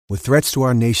With threats to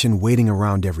our nation waiting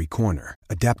around every corner,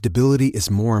 adaptability is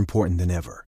more important than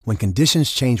ever. When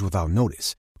conditions change without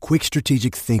notice, quick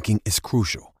strategic thinking is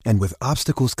crucial. And with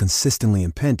obstacles consistently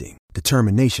impending,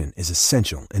 determination is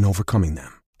essential in overcoming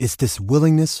them. It's this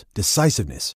willingness,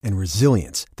 decisiveness, and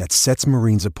resilience that sets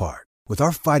Marines apart. With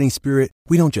our fighting spirit,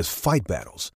 we don't just fight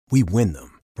battles, we win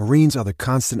them. Marines are the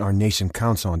constant our nation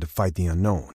counts on to fight the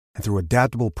unknown. And through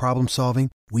adaptable problem solving,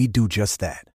 we do just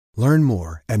that. Learn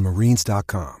more at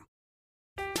marines.com.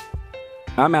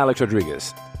 I'm Alex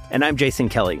Rodriguez. And I'm Jason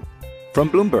Kelly. From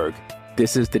Bloomberg,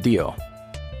 this is The Deal.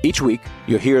 Each week,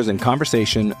 you'll hear us in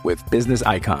conversation with business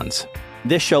icons.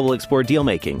 This show will explore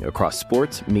deal-making across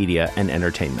sports, media, and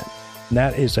entertainment.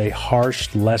 That is a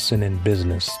harsh lesson in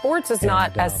business. Sports is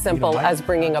not as simple as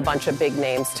bringing a bunch of big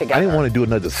names together. I didn't want to do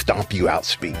another stomp you out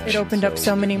speech. It opened up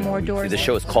so many more doors. The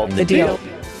show is called The Deal.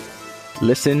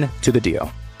 Listen to The Deal.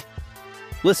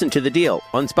 Listen to The Deal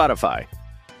on Spotify.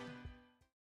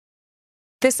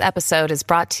 This episode is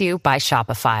brought to you by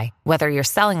Shopify. Whether you're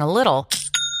selling a little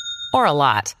or a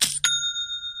lot,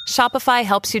 Shopify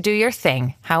helps you do your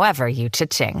thing, however you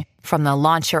cha-ching. From the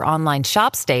launch your online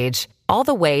shop stage, all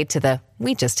the way to the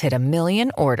we just hit 1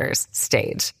 million orders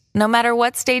stage. No matter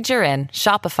what stage you're in,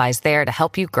 Shopify's there to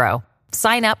help you grow.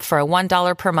 Sign up for a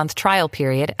 $1 per month trial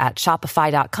period at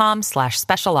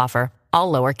shopify.com/special offer,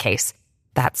 all lowercase.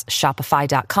 That's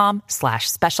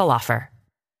shopify.com/special offer.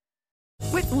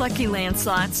 With Lucky Land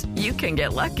Slots, you can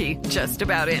get lucky just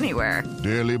about anywhere.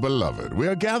 Dearly beloved, we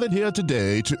are gathered here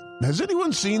today to... Has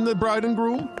anyone seen the bride and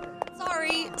groom?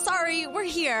 Sorry, we're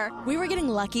here. We were getting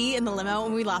lucky in the limo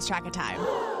and we lost track of time.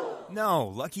 No,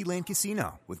 Lucky Land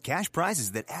Casino, with cash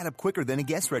prizes that add up quicker than a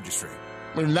guest registry.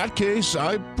 In that case,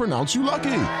 I pronounce you lucky.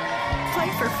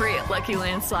 Play for free at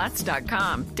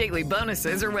LuckyLandSlots.com. Daily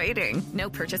bonuses are waiting. No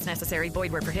purchase necessary.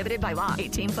 Void where prohibited by law.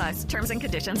 18+. Terms and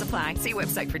conditions apply. See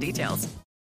website for details.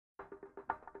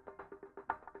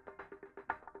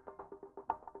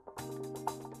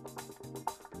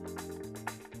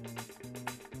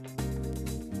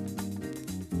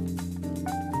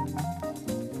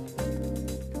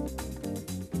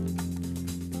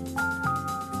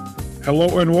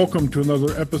 Hello and welcome to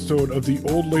another episode of the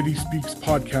Old Lady Speaks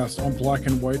podcast on Black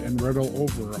and White and Red All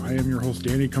Over. I am your host,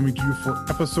 Danny, coming to you for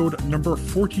episode number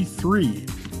 43,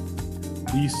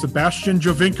 the Sebastian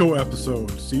Giovinco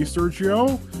episode. See,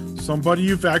 Sergio? Somebody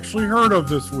you've actually heard of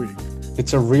this week.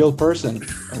 It's a real person.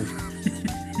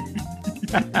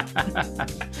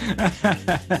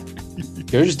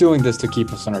 They're just doing this to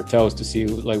keep us on our toes to see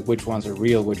like which ones are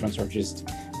real, which ones are just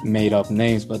made up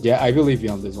names. But yeah, I believe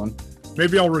you on this one.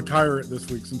 Maybe I'll retire it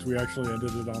this week since we actually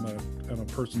ended it on a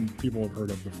person people have heard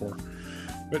of before.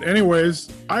 But anyways,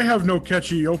 I have no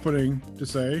catchy opening to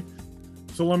say,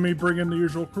 so let me bring in the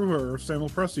usual crew here. Sam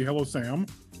Lopresti. Hello, Sam.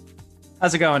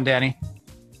 How's it going, Danny?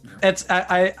 It's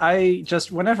I just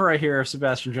whenever I hear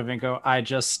Sebastian Giovinco,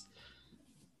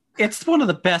 it's one of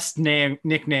the best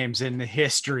nicknames in the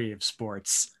history of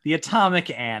sports. The Atomic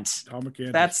Ant. Atomic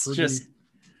Ant. That's just.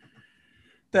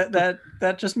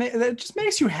 That just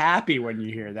makes you happy when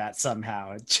you hear that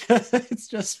somehow. It's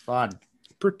just fun.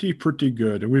 Pretty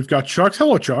good. And we've got Chucks.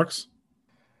 Hello, Chucks.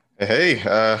 Hey,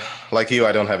 like you,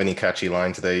 I don't have any catchy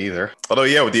line today either. Although,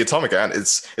 yeah, with the Atomic Ant,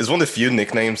 it's one of the few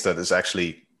nicknames that is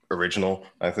actually original.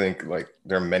 I think like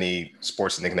there are many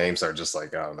sports nicknames that are just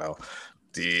like, I don't know,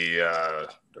 the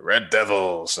Red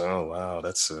Devils. Oh wow,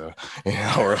 that's or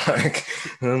like,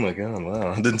 oh my god,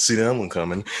 wow, I didn't see that one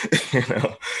coming.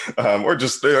 or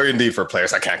indeed for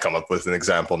players. I can't come up with an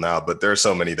example now, but there are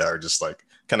so many that are just like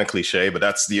kind of cliche. But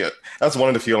that's one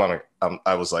of the few I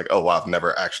was like, oh wow, I've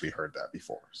never actually heard that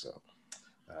before. So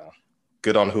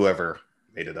good on whoever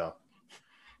made it up.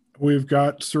 We've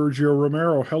got Sergio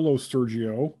Romero. Hello,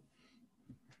 Sergio.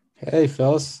 Hey,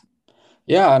 fellas.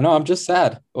 Yeah, no, I'm just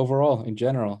sad overall in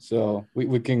general. So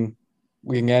we can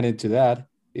get into that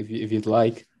if you'd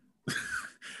like.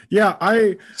 Yeah,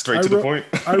 straight to the point.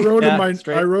 I wrote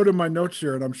in my notes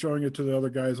here, and I'm showing it to the other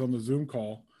guys on the Zoom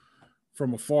call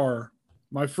from afar.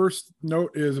 My first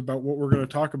note is about what we're going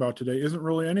to talk about today. Isn't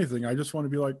really anything. I just want to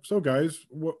be like, so guys,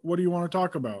 what do you want to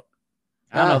talk about?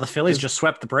 I don't know. The Phillies just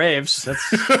swept the Braves.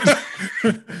 That's.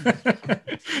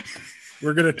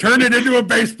 We're going to turn it into a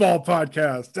baseball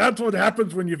podcast. That's what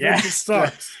happens when you think it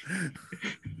sucks.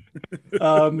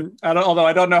 Although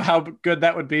I don't know how good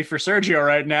that would be for Sergio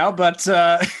right now, but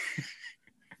yeah,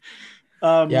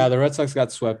 the Red Sox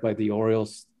got swept by the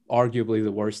Orioles, arguably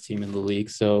the worst team in the league.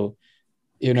 So,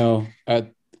 I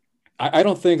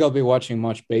don't think I'll be watching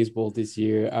much baseball this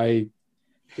year.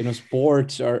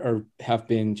 Sports have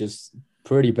been just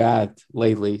pretty bad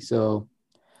lately. So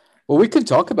Well, we could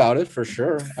talk about it for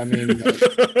sure. I mean, do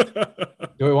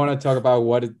we want to talk about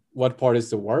what part is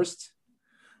the worst?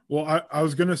 Well, I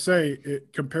was going to say,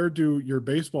 compared to your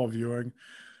baseball viewing,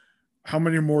 how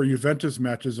many more Juventus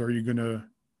matches are you going to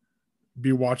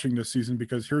be watching this season?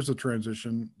 Because here's the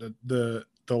transition. The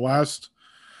last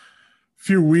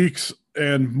few weeks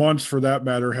and months, for that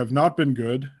matter, have not been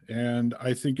good. And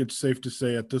I think it's safe to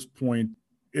say at this point,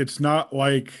 it's not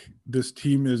like this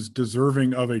team is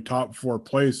deserving of a top 4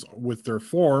 place with their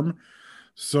form.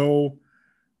 So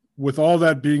with all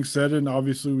that being said, and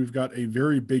obviously we've got a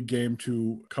very big game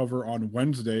to cover on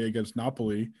Wednesday against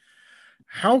Napoli,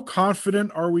 how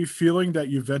confident are we feeling that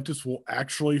Juventus will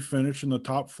actually finish in the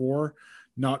top 4,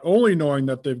 not only knowing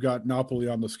that they've got Napoli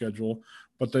on the schedule,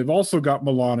 but they've also got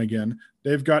Milan again,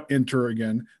 they've got Inter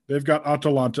again, they've got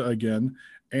Atalanta again,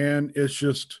 and it's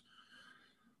just,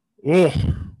 who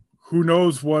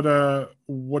knows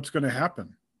what's going to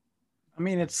happen? I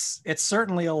mean, it's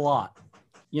certainly a lot.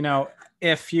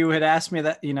 If you had asked me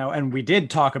that, and we did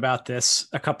talk about this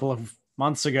a couple of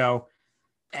months ago,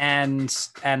 and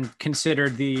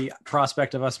considered the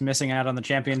prospect of us missing out on the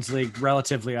Champions League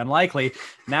relatively unlikely,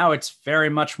 now it's very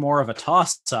much more of a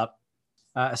toss-up,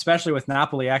 especially with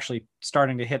Napoli actually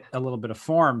starting to hit a little bit of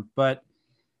form, but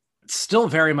it's still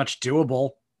very much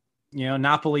doable.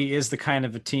 Napoli is the kind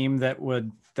of a team that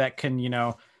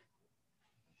can,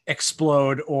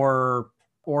 explode or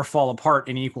fall apart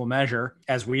in equal measure,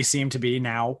 as we seem to be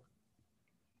now.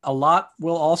 A lot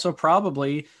will also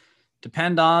probably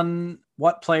depend on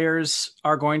what players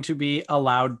are going to be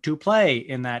allowed to play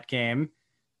in that game,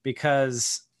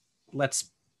 because let's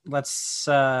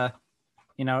to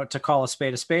call a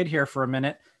spade here for a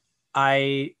minute,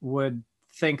 I would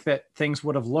think that things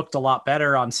would have looked a lot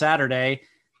better on Saturday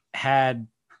had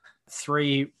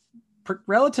 3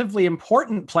 relatively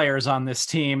important players on this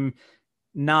team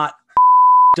not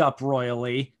up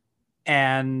royally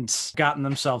and gotten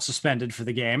themselves suspended for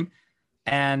the game.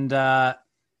 And that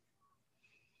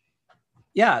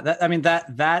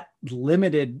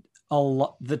limited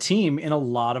the team in a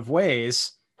lot of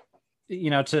ways,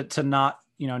 to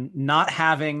not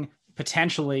having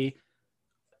potentially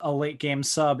a late game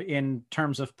sub in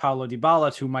terms of Paulo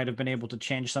Dybala, who might have been able to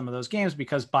change some of those games,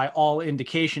 because by all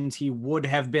indications, he would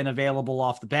have been available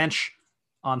off the bench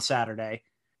on Saturday.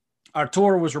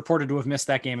 Artur was reported to have missed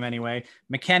that game anyway.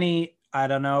 McKennie, I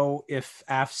don't know if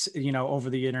over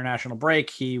the international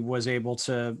break, he was able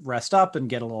to rest up and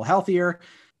get a little healthier,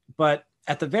 but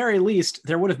at the very least,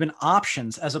 there would have been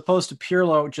options, as opposed to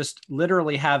Pirlo just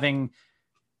literally having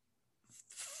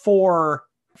 4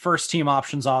 first team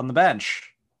options on the bench.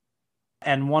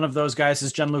 And one of those guys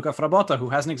is Gianluca Frabotta, who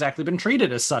hasn't exactly been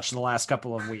treated as such the last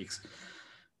couple of weeks.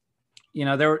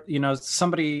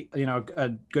 Somebody, a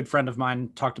good friend of mine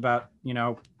talked about,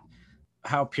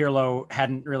 how Pirlo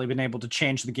hadn't really been able to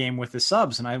change the game with his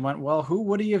subs. And I went, well, who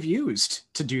would he have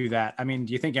used to do that? I mean,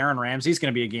 do you think Aaron Ramsey's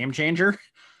going to be a game changer?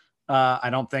 I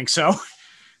don't think so.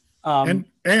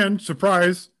 And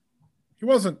surprise, he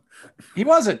wasn't. He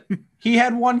wasn't. He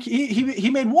had one. He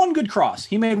made one good cross.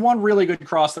 He made one really good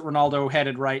cross that Ronaldo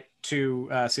headed right to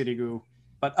Sirigu.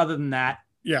 But other than that,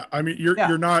 yeah, I mean,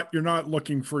 you're not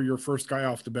looking for your first guy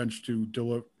off the bench to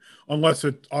deliver, unless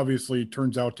it obviously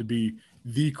turns out to be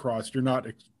the cross. You're not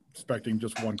expecting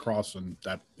just one cross, and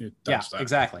that's that.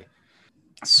 Exactly.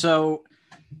 So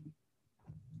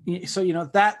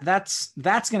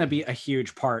that's going to be a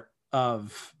huge part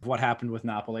of what happened with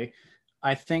Napoli.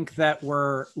 I think that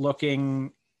we're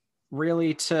looking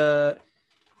really but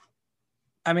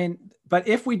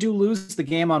if we do lose the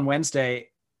game on Wednesday,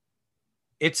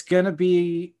 it's going to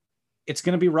be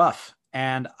rough.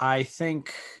 And I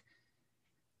think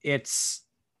there's,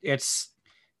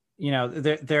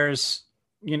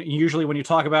 usually when you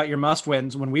talk about your must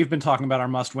wins, when we've been talking about our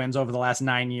must wins over the last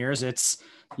 9 years, it's,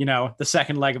 the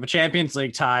second leg of a Champions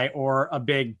League tie or a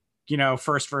big,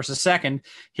 first versus second.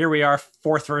 Here we are,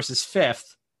 4th versus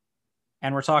 5th.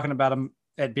 And we're talking about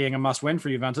it being a must win for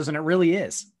Juventus. And it really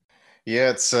is. Yeah.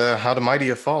 It's how the mighty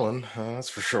have fallen. That's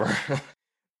for sure.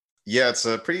 Yeah. It's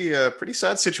a pretty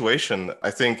sad situation.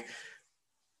 I think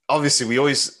obviously we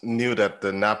always knew that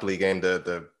the Napoli game,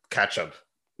 the catch up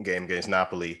game against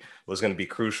Napoli was going to be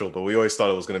crucial, but we always thought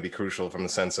it was going to be crucial from the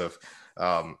sense of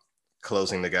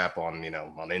closing the gap on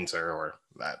Inter, or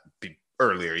be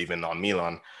earlier even on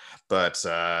Milan. But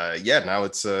now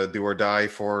it's do or die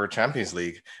for Champions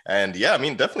League. And yeah, I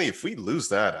mean, definitely if we lose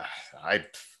that, I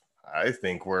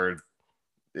think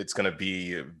it's going to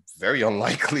be very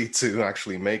unlikely to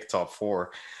actually make top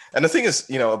 4. And the thing is,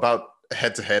 about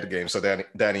head-to-head games. So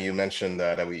Danny, you mentioned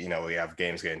that we have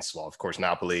games against, well, of course,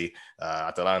 Napoli,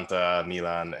 Atalanta,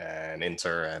 Milan, and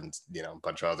Inter, and a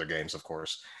bunch of other games, of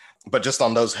course. But just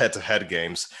on those head-to-head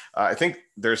games, I think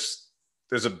there's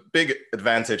a big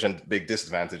advantage and big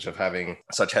disadvantage of having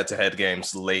such head-to-head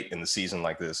games late in the season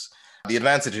like this. The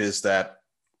advantage is that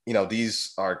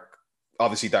these are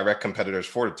obviously direct competitors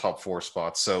for the top 4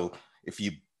 spots. So if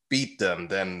you beat them,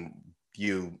 then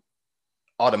you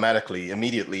automatically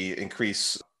immediately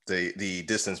increase the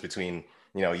distance between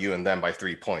you and them by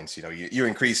 3 points. You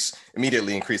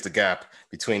immediately increase the gap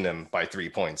between them by 3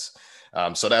 points.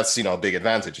 So that's a big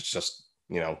advantage. It's just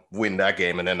win that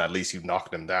game and then at least you knock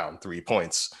them down 3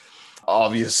 points.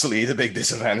 Obviously, the big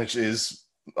disadvantage is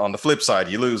on the flip side.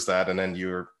 You lose that and then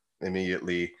you're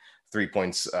immediately 3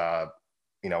 points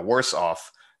worse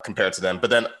off compared to them. But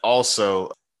then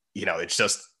also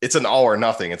it's an all or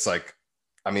nothing. It's like,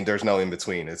 there's no in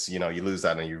between. It's, you lose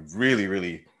that and you really,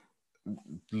 really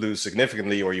lose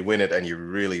significantly, or you win it and you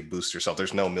really boost yourself.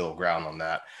 There's no middle ground on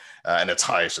that. And a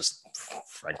tie is just,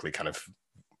 frankly, kind of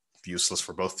useless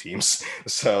for both teams.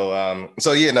 That's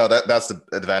the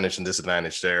advantage and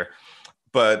disadvantage there.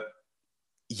 But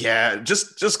yeah,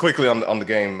 just quickly on the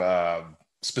game,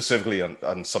 specifically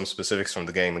on some specifics from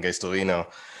the game against Torino.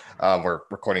 We're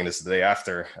recording this the day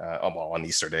after, on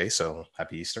Easter Day, so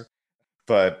happy Easter.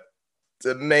 But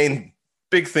the main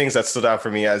big things that stood out for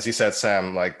me, as you said,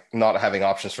 Sam, like not having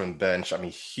options from the bench,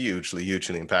 hugely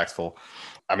impactful.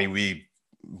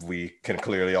 We can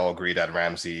clearly all agree that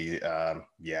Ramsey,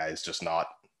 is just not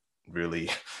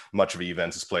really much of a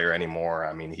Juventus player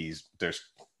anymore. There's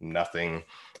nothing.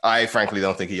 I frankly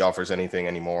don't think he offers anything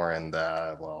anymore. And,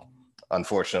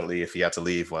 unfortunately, if he had to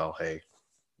leave, well, hey,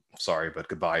 sorry, but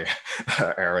goodbye,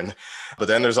 Aaron. But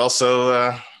then there's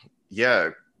also,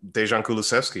 Dejan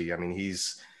Kulusevski.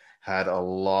 He's had a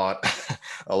lot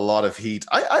of heat.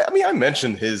 I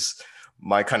mentioned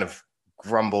my kind of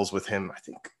grumbles with him, I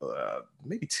think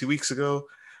maybe 2 weeks ago.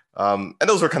 And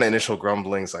those were kind of initial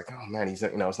grumblings, like, oh man, he's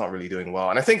it's not really doing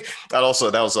well. And I think that was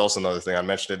also another thing. I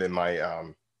mentioned it in my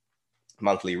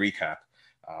monthly recap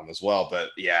as well. But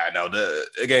yeah, no,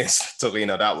 against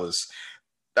Torino, that was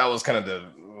kind of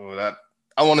that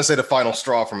I want to say the final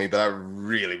straw for me, but that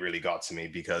really, really got to me,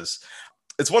 because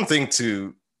it's one thing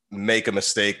to make a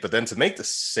mistake, but then to make the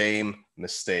same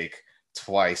mistake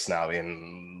twice now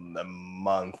in a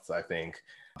month, I think,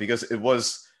 because it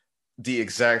was the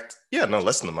exact,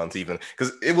 less than a month even,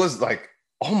 because it was like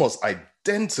almost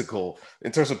identical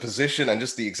in terms of position and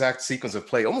just the exact sequence of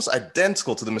play, almost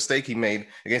identical to the mistake he made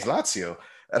against Lazio.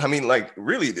 And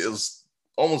really, it was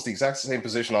almost the exact same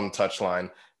position on the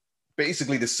touchline,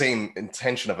 basically the same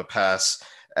intention of a pass,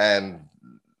 and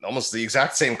almost the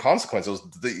exact same consequence. It was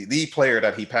the player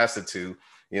that he passed it to,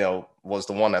 was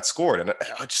the one that scored. And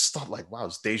I just thought, like, wow,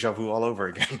 it's deja vu all over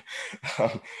again.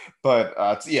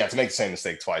 But to make the same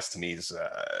mistake twice, to me, is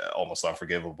almost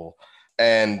unforgivable.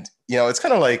 And, it's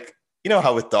kind of like,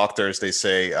 how with doctors, they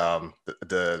say I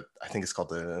think it's called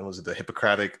the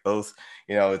Hippocratic Oath?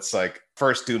 It's like,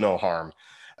 first do no harm.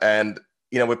 And,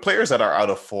 with players that are out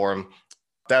of form,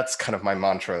 that's kind of my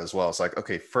mantra as well. It's like,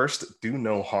 okay, first do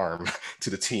no harm to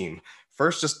the team.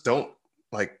 First, just don't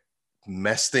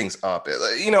mess things up.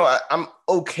 I'm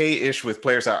okay-ish with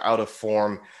players that are out of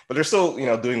form, but they're still,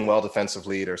 doing well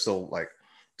defensively. They're still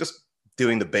just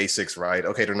doing the basics right.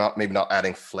 Okay, they're maybe not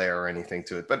adding flair or anything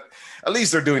to it, but at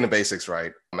least they're doing the basics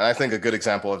right. And I think a good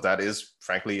example of that is,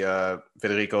 frankly,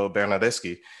 Federico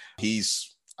Bernardeschi. I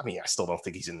still don't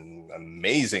think he's in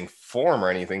amazing form or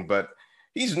anything, but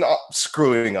he's not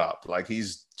screwing up. Like,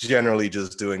 he's generally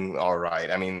just doing all right.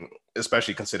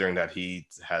 Especially considering that he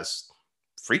has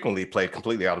frequently played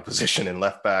completely out of position in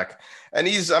left back. And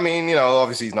he's,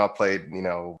 obviously he's not played,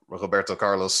 Roberto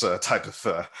Carlos type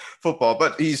of football,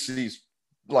 but he's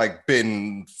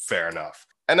been fair enough.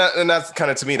 And that's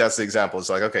kind of, to me, that's the example. It's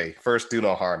like, okay, first do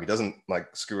no harm. He doesn't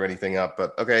screw anything up,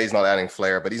 but okay, he's not adding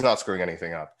flair, but he's not screwing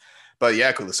anything up. But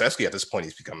yeah, Kulusevski at this point,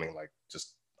 he's becoming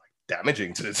just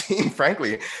damaging to the team,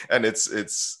 frankly. And it's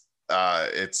to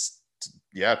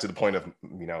the point of,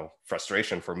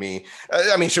 frustration for me.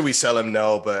 Should we sell him?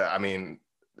 No, but I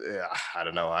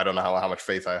don't know. I don't know how much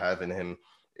faith I have in him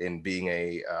in being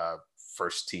a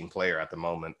first team player at the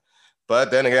moment. But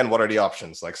then again, what are the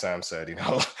options? Like Sam said,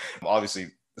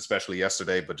 obviously, especially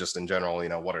yesterday, but just in general,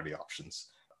 what are the options?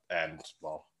 And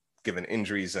well, given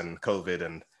injuries and COVID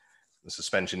and the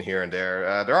suspension here and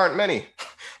there, there aren't many.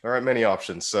 There aren't many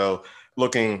options. So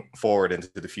looking forward into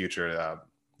the future,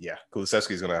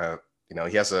 Kulusevski is going to have,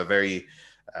 he has a very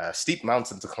steep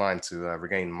mountain to climb to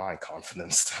regain my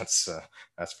confidence.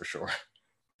 That's for sure.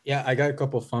 Yeah, I got a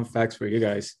couple of fun facts for you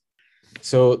guys.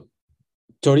 So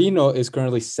Torino is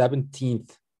currently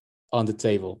 17th on the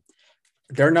table.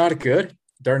 They're not good.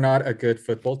 They're not a good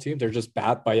football team. They're just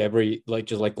bad by every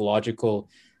logical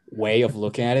way of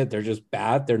looking at it. They're just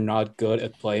bad. They're not good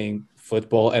at playing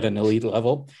football at an elite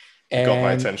level. And, got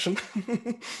my attention.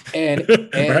 and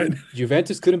Right.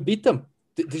 Juventus couldn't beat them.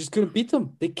 They just couldn't beat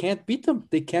them. They can't beat them.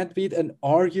 They can't beat an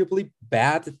arguably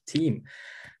bad team.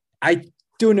 I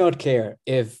do not care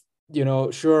if,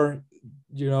 sure,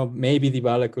 maybe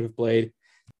Dybala could have played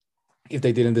if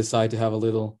they didn't decide to have a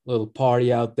little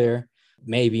party out there.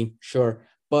 Maybe, sure.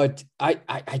 But I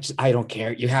don't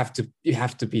care. You have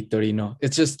to beat Torino.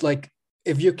 It's just like,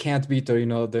 if you can't beat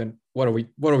Torino, then what are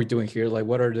we doing here? Like,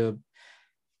 what's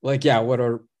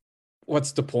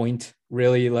the point,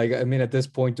 really? Like, I mean, at this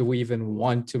point, do we even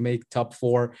want to make top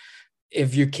 4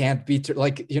 if you can't beat,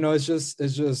 it's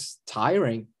just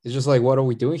tiring. It's just like, what are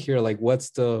we doing here? Like, what's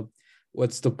the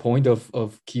point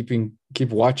of keep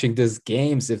watching these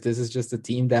games if this is just a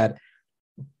team that,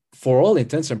 for all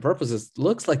intents and purposes,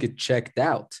 looks like it checked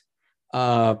out?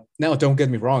 Now, don't get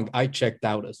me wrong, I checked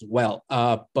out as well,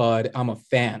 but I'm a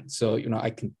fan, so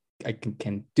I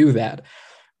can do that.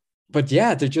 But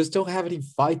yeah, they just don't have any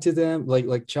fight to them.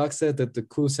 Like Chuck said, that the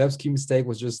Kulusevski mistake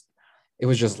was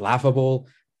just laughable.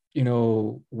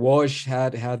 Wash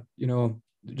had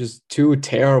just two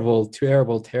terrible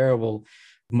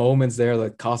moments there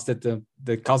that cost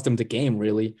them the game,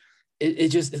 really.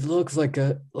 It looks like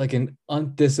an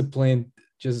undisciplined,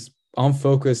 just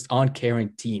unfocused,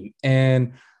 uncaring team.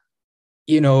 And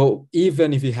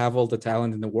even if you have all the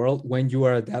talent in the world, when you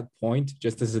are at that point,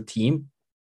 just as a team,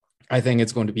 I think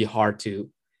it's going to be hard to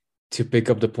pick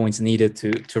up the points needed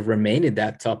to remain in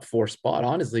that top 4 spot,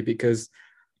 honestly, because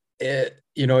if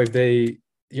they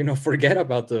forget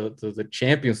about the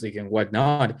Champions League and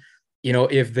whatnot,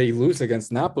 if they lose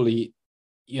against Napoli,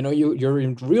 you're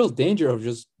in real danger of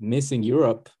just missing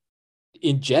Europe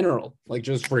in general. Like,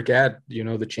 just forget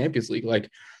the Champions League. Like,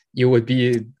 you would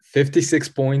be 56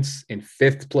 points in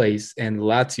 5th place, and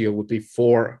Lazio would be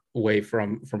 4 away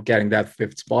from getting that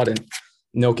 5th spot and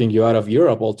knocking you out of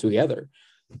Europe altogether.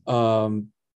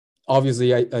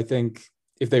 Obviously, I think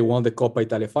if they won the Coppa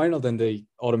Italia final, then they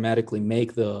automatically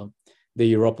make the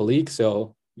Europa League.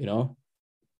 So,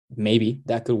 maybe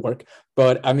that could work.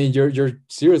 But I mean, you're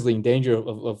seriously in danger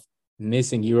of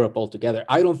missing Europe altogether.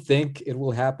 I don't think it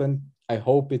will happen. I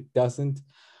hope it doesn't.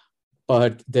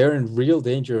 But they're in real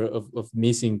danger of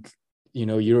missing,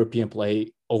 European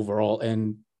play overall.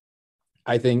 And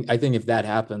I think if that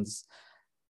happens,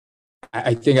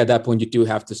 I think at that point you do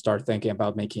have to start thinking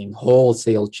about making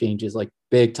wholesale changes, like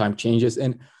big time changes.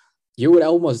 And you would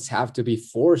almost have to be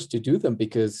forced to do them,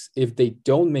 because if they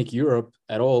don't make Europe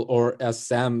at all, or as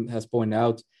Sam has pointed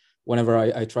out, whenever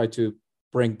I try to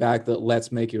bring back the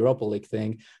let's make Europa League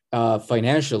thing,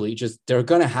 financially, just they're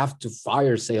going to have to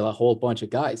fire sale a whole bunch of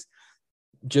guys,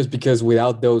 just because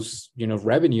without those,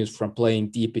 revenues from playing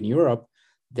deep in Europe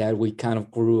that we kind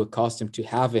of grew accustomed to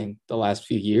having the last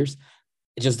few years,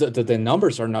 just the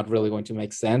numbers are not really going to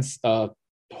make sense.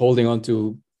 Holding on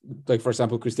to, like, for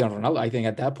example, Cristiano Ronaldo, I think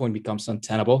at that point becomes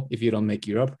untenable if you don't make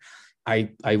Europe. I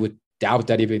would doubt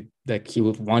that he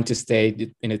would want to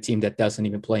stay in a team that doesn't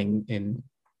even play in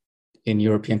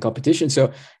European competition.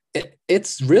 So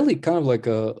it's really kind of like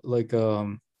a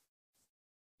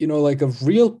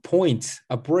real point,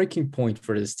 a breaking point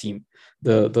for this team,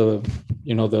 the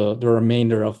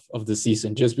remainder of the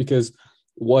season, just because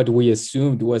what we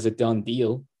assumed was a done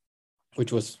deal,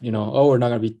 which was, we're not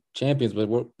going to be champions, but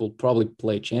we'll probably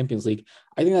play Champions League.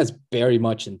 I think that's very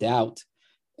much in doubt.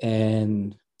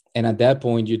 And at that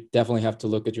point, you definitely have to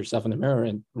look at yourself in the mirror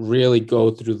and really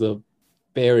go through the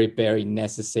very, very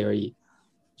necessary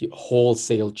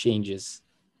wholesale changes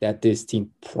that this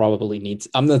team probably needs.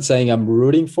 I'm not saying I'm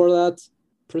rooting for that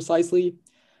precisely,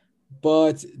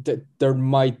 but there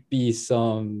might be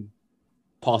some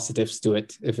positives to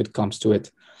it if it comes to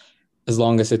it, as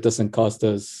long as it doesn't cost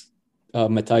us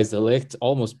Matthijs de Ligt.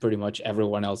 Almost pretty much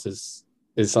everyone else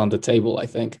is on the table, I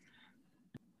think.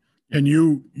 And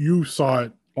you saw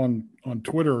it on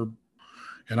Twitter,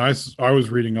 and I was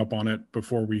reading up on it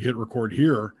before we hit record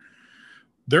here.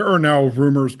 There are now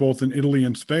rumors both in Italy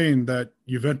and Spain that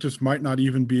Juventus might not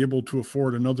even be able to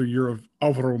afford another year of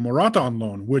Alvaro Morata on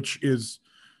loan, which is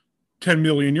 10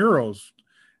 million euros.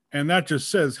 And that just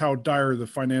says how dire the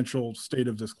financial state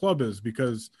of this club is,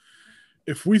 because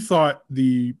if we thought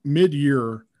the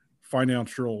mid-year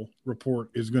financial report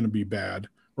is going to be bad,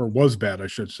 or was bad, I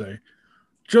should say,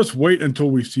 just wait until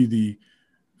we see the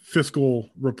fiscal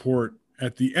report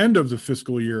at the end of the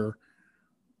fiscal year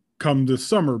come this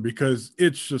summer, because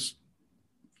it's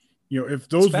if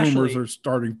those Especially, rumors are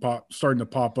starting to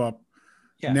pop up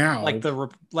now, like the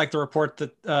report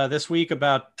that this week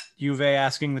about Juve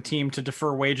asking the team to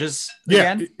defer wages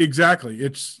again. Exactly.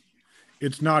 It's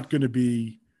not going to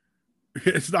be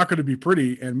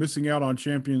pretty, and missing out on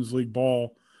Champions League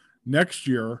ball next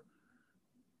year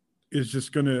is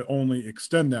just going to only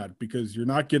extend that, because you're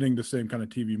not getting the same kind of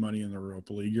TV money in the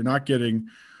Europa League. You're not getting,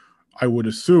 I would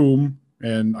assume,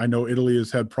 and I know Italy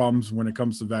has had problems when it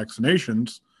comes to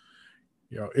vaccinations.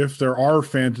 If there are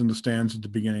fans in the stands at the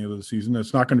beginning of the season,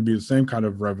 it's not going to be the same kind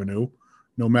of revenue,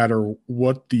 no matter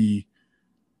what the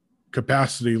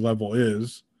capacity level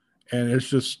is. And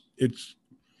this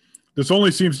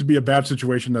only seems to be a bad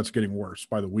situation that's getting worse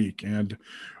by the week. And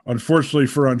unfortunately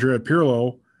for Andrea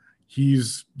Pirlo,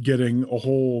 he's getting a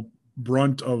whole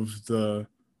brunt of the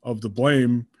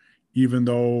blame, even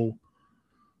though,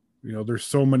 there's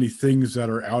so many things that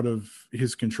are out of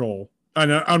his control.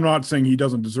 And I'm not saying he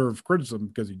doesn't deserve criticism,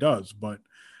 because he does, but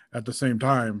at the same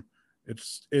time,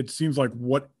 it seems like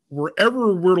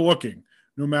wherever we're looking,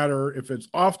 no matter if it's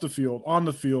off the field, on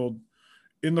the field,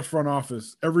 in the front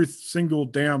office, every single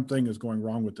damn thing is going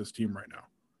wrong with this team right now.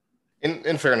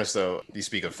 In fairness, though, you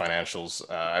speak of financials.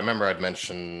 I remember I'd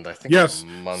mentioned, I think, yes,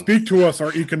 speak to us,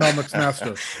 our economics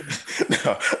master.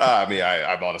 No,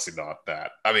 I'm honestly not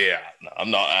that.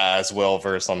 I'm not as well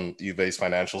versed on Juve's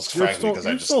financials, frankly, because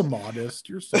you're so modest.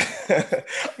 You're so.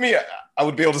 I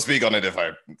would be able to speak on it if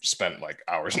I spent like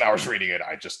hours and hours reading it.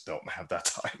 I just don't have that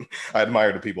time. I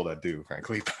admire the people that do,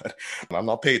 frankly, but I'm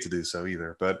not paid to do so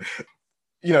either. But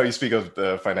you speak of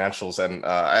the financials, and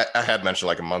I had mentioned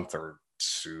like a month or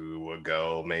two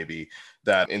ago, maybe,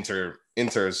 that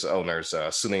Inter's owners,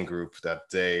 Suning Group, that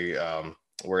they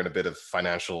were in a bit of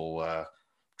financial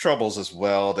troubles as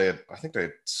well. I think they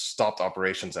stopped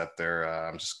operations at their,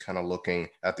 I'm just kind of looking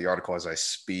at the article as I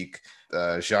speak,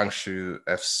 Jiangsu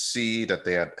FC, that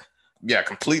they had,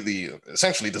 completely,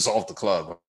 essentially dissolved the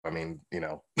club. Imagine,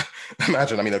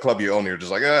 the club you own, you're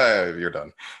just like, you're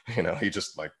done. He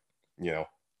just like,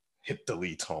 hit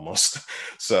delete almost.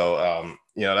 So,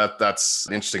 that's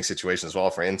an interesting situation as well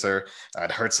for Inter.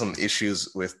 I'd heard some issues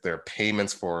with their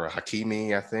payments for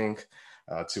Hakimi, I think,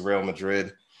 to Real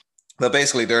Madrid. But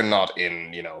basically, they're not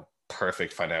in,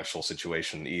 perfect financial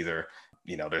situation either.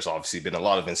 There's obviously been a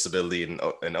lot of instability in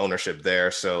ownership there.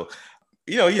 So,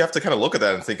 you have to kind of look at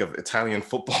that and think of Italian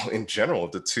football in general.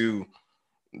 The two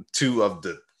of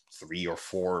the 3 or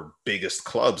 4 biggest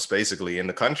clubs basically in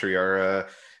the country are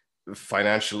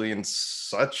financially in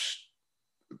such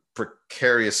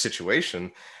precarious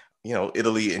situation.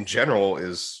 Italy in general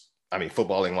is,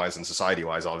 footballing wise and society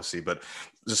wise, obviously, but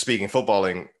just speaking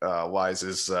footballing wise,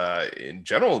 is in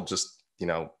general just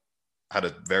had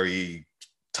a very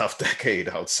tough decade,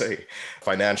 I would say,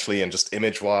 financially and just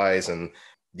image wise, and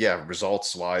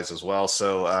results wise as well.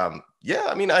 So I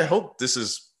hope this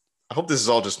is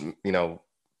all just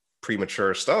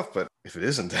premature stuff, but if it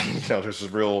isn't, then there's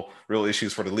real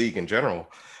issues for the league in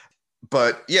general.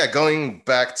 But going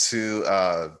back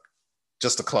to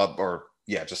just the club, or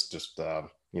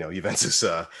Juventus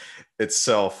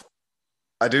itself.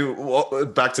 Back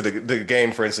to the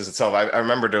game, for instance, itself. I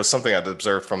remember there was something I'd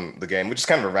observed from the game, which is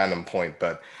kind of a random point,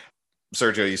 but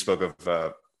Sergio, you spoke of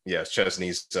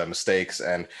Chesney's mistakes,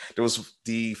 and there was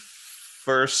the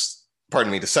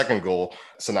second goal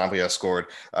Sanabria scored.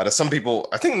 Some people,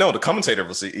 the commentator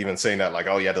was even saying that, like,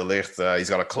 De Ligt, he's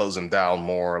got to close him down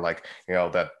more, like,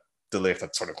 that De Ligt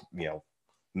had sort of,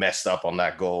 messed up on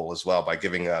that goal as well by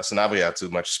giving Sanabria too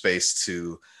much space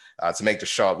to make the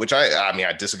shot, which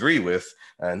I disagree with,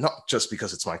 not just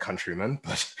because it's my countryman,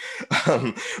 but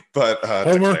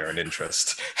declare an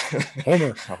interest.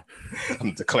 Homer.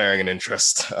 I'm declaring an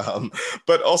interest,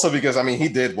 but also because he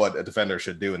did what a defender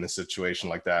should do in a situation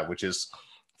like that, which is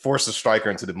force the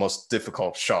striker into the most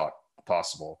difficult shot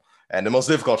possible, and the most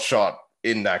difficult shot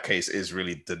in that case is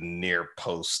really the near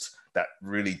post, that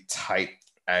really tight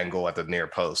angle at the near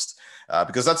post,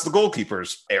 because that's the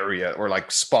goalkeeper's area or like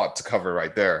spot to cover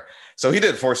right there. So he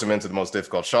did force him into the most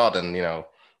difficult shot, and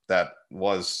that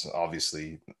was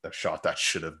obviously a shot that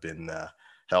should have been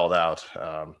held out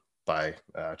by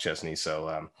Chesney.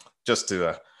 So just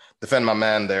to defend my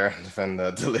man there, defend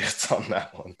De Ligt on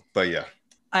that one. But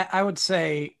I would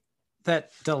say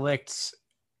that De Ligt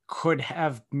could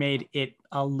have made it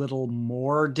a little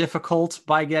more difficult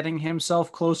by getting himself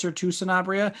closer to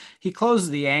Sanabria. He closed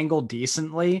the angle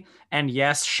decently, and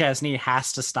yes, Chesney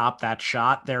has to stop that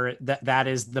shot. That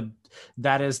is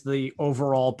the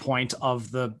overall point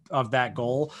of that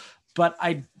goal. But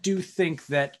I do think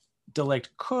that De Ligt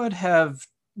could have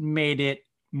made it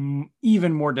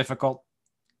even more difficult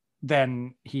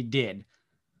than he did.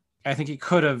 I think he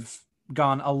could have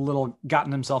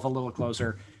gotten himself a little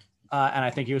closer. And I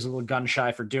think he was a little gun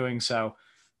shy for doing so.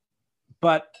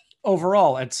 But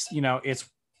overall, it's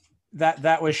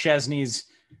that was Szczęsny's,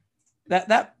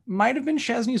 that might have been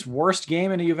Szczęsny's worst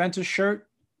game in a Juventus shirt,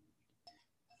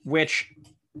 which,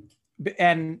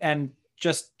 and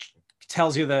just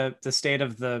tells you the state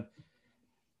of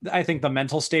I think the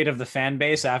mental state of the fan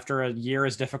base after a year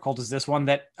as difficult as this one,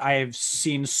 that I've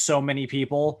seen so many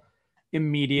people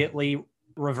immediately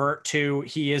revert to,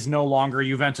 he is no longer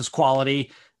Juventus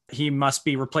quality, he must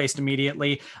be replaced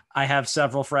immediately. I have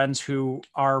several friends who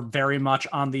are very much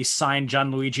on the sign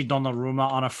Gianluigi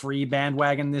Donnarumma on a free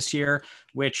bandwagon this year,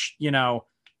 which,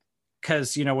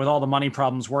 because, with all the money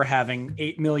problems we're having,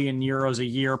 8 million euros a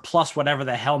year, plus whatever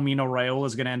the hell Mino Raiola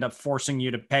is going to end up forcing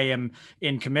you to pay him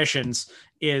in commissions,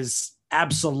 is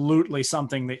absolutely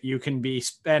something that you can be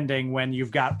spending when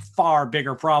you've got far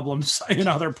bigger problems in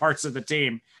other parts of the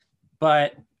team.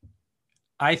 But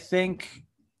I think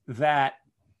that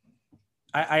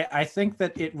I think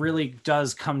that it really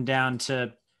does come down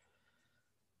to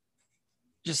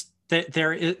just that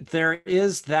there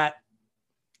is that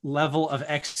level of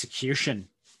execution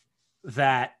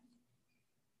that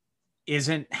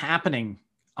isn't happening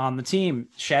on the team.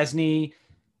 Szczęsny,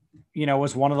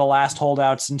 was one of the last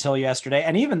holdouts until yesterday.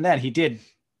 And even then he did,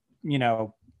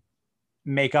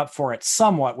 make up for it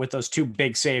somewhat with those two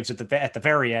big saves at the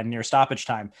very end near stoppage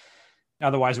time.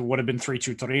 Otherwise it would have been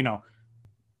 3-2 Torino.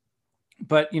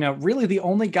 But, really the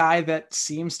only guy that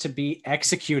seems to be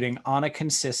executing on a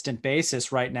consistent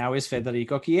basis right now is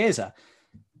Federico Chiesa.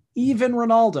 Even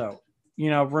Ronaldo,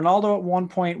 Ronaldo at one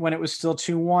point when it was still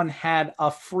 2-1 had a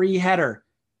free header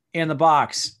in the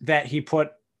box that he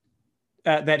put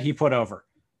over.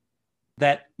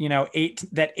 That,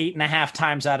 8.5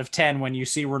 times out of 10, when you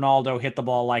see Ronaldo hit the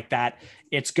ball like that,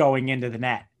 it's going into the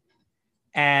net.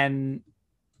 And,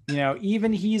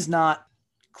 even he's not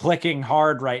clicking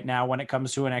hard right now when it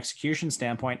comes to an execution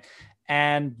standpoint.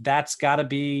 And that's gotta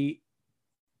be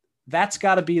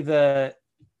the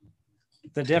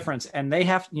difference. And they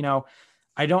have,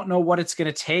 I don't know what it's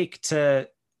going to take to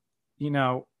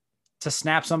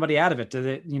snap somebody out of it,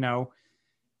 to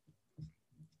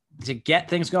get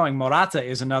things going. Morata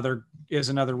is another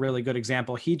really good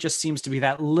example. He just seems to be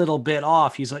that little bit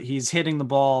off. He's hitting the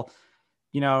ball,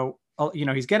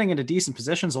 he's getting into decent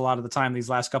positions a lot of the time these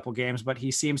last couple games, but he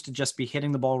seems to just be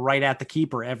hitting the ball right at the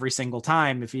keeper every single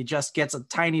time. If he just gets a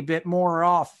tiny bit more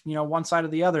off, one side or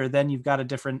the other, then you've got a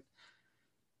different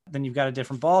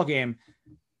ball game.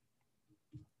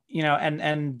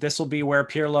 And this will be where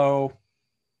Pirlo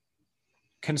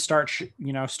can start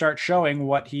showing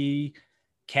what he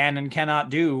can and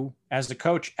cannot do as a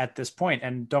coach at this point.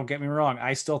 And don't get me wrong,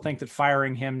 I still think that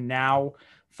firing him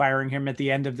at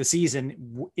the end of the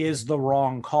season is the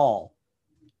wrong call.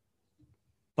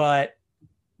 But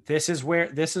this is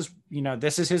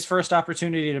his first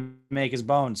opportunity to make his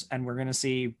bones. And we're going to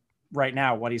see right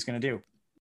now what he's going to do.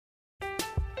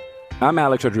 I'm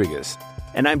Alex Rodriguez.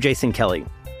 And I'm Jason Kelly.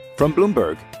 From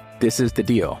Bloomberg, this is The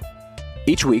Deal.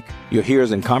 Each week, you'll hear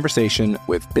us in conversation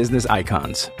with business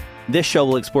icons. This show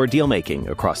will explore deal-making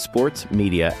across sports,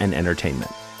 media, and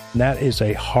entertainment. That is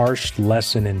a harsh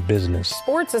lesson in business.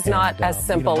 Sports is not as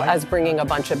simple as bringing a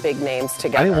bunch of big names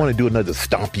together. I didn't want to do another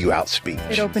stomp you out speech.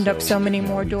 It opened up so many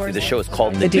more doors. The show is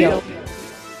called The Deal.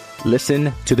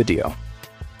 Listen to The Deal.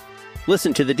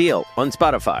 Listen to The Deal on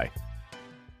Spotify.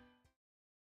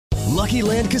 Lucky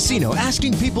Land Casino,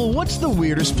 asking people, what's the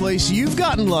weirdest place you've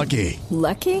gotten lucky?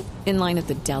 Lucky? In line at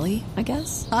the deli, I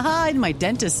guess? Aha, in my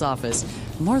dentist's office.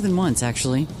 More than once,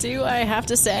 actually. Do I have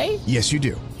to say? Yes, you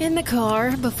do. In the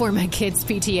car before my kids'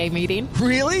 PTA meeting.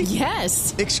 Really?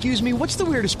 Yes. Excuse me, what's the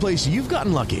weirdest place you've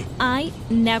gotten lucky? I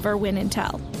never win and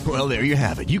tell. Well, there you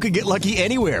have it. You can get lucky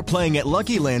anywhere, playing at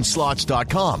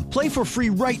LuckyLandSlots.com. Play for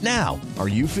free right now. Are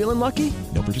you feeling lucky?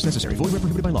 No purchase necessary. Void where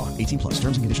prohibited by law. 18+.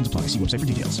 Terms and conditions apply. See website for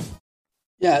details.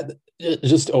 Yeah,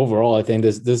 just overall, I think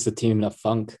this is a team in a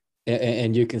funk.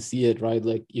 And you can see it, right?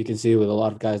 Like you can see it with a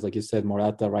lot of guys, like you said,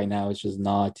 Morata right now is just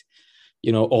not,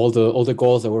 all the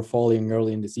goals that were falling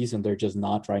early in the season, they're just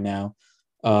not right now.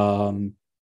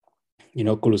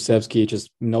 Kulusevski, just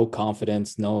no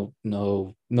confidence, no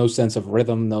sense of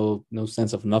rhythm, no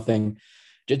sense of nothing.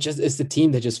 Just it's the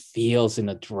team that just feels in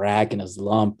a drag and a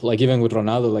slump. Like even with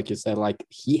Ronaldo, like you said, like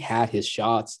he had his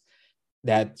shots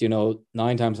that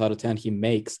 9 times out of 10 he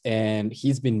makes, and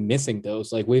he's been missing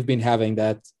those. Like we've been having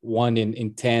that 1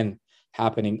 in 10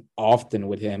 happening often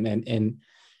with him, and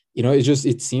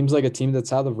it seems like a team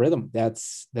that's out of rhythm,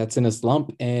 that's in a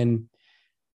slump. And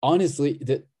honestly,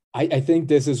 I think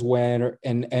this is when,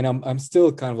 and I'm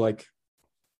still kind of like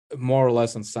more or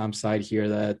less on Sam's side here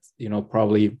that,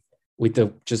 probably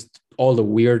with just all the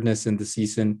weirdness in the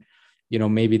season,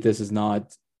 maybe this is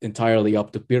not entirely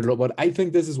up to Pirlo, but I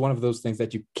think this is one of those things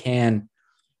that you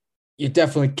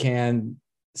definitely can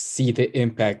see the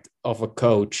impact of a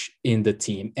coach in the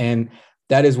team. And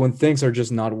that is when things are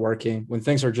just not working, when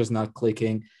things are just not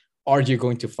clicking. Are you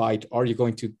going to fight? Are you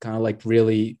going to kind of like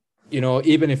really,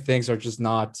 even if things are just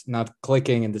not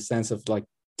clicking in the sense of like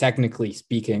technically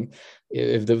speaking,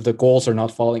 if the goals are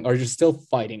not falling, are you still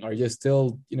fighting? Are you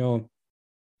still,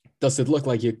 does it look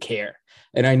like you care?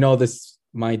 And I know this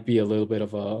might be a little bit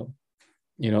of a,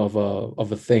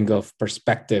 of a thing of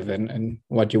perspective and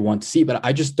what you want to see, but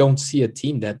I just don't see a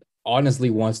team that honestly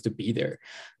wants to be there.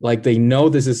 Like they know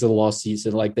this is a lost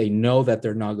season. Like they know that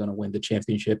they're not going to win the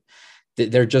championship.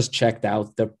 They're just checked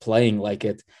out. They're playing like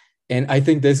it. And I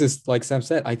think this is, like Sam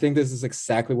said, I think this is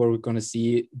exactly where we're going to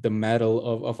see the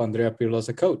mettle of Andrea Pirlo as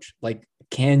a coach. Like,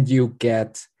 can you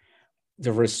get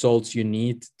the results you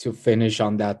need to finish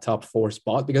on that top 4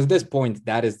 spot? Because at this point,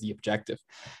 that is the objective.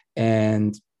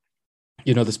 And,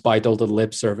 despite all the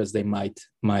lip service they might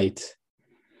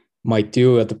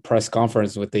do at the press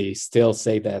conference, what they still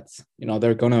say that,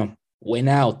 they're going to win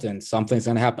out and something's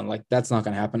going to happen. Like, that's not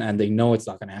going to happen. And they know it's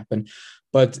not going to happen.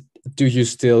 But do you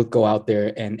still go out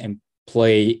there and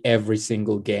play every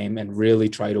single game and really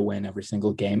try to win every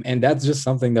single game? And that's just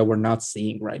something that we're not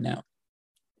seeing right now.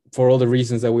 For all the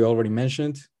reasons that we already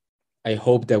mentioned, I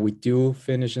hope that we do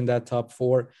finish in that top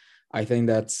 4. I think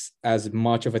that's as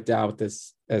much of a doubt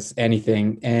as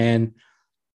anything. And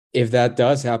if that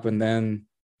does happen, then,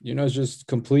 it's just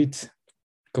complete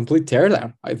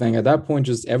teardown. I think at that point,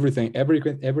 just everything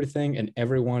and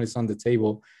everyone is on the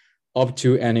table, up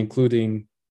to and including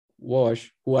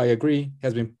Wash, who I agree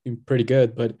has been pretty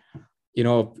good. But,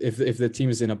 if the team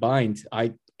is in a bind,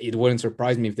 it wouldn't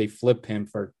surprise me if they flip him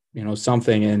for,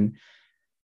 something. And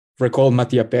recall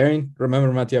Mattia Perin.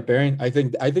 Remember Mattia Perin? I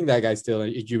think that guy's still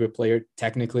a Juve player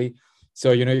technically.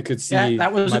 So, you could see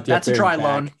that's a try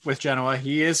loan with Genoa.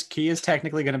 He is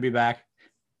technically going to be back.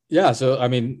 Yeah. So, I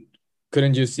mean,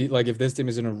 couldn't you see, like, if this team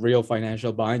is in a real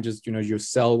financial bind, just, you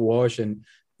sell Wash and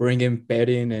bring in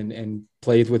Perin and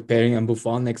play it with Perin and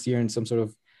Buffon next year in some sort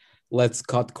of let's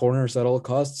cut corners at all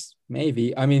costs?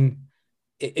 Maybe. I mean,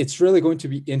 it's really going to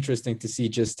be interesting to see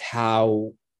just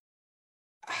how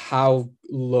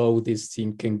low this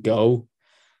team can go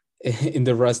in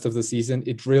the rest of the season.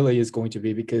 It really is going to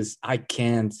be, because I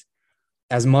can't,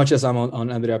 as much as I'm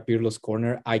on Andrea Pirlo's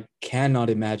corner, I cannot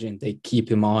imagine they keep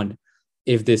him on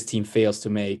if this team fails to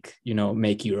make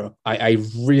Europe. I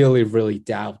really, really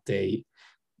doubt they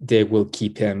will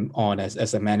keep him on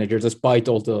as a manager, despite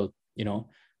all the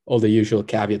usual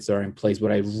caveats that are in place.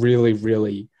 But I really,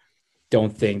 really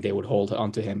don't think they would hold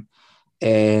on to him.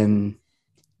 And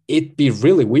it'd be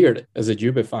really weird as a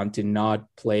Juve fan to not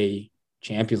play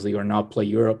Champions League or not play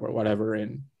Europe or whatever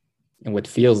in what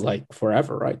feels like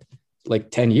forever, right?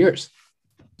 Like 10 years.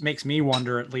 Makes me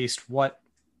wonder at least what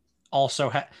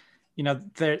also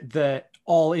the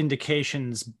all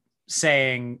indications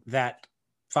saying that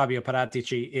Fabio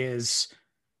Paratici is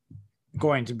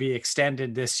going to be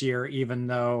extended this year, even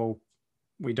though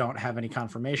we don't have any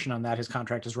confirmation on that. His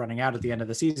contract is running out at the end of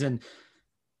the season.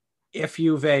 If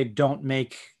Juve don't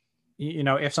make,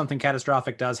 if something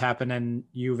catastrophic does happen and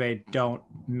Juve don't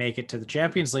make it to the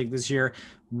Champions League this year,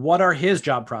 what are his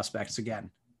job prospects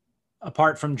again?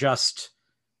 Apart from just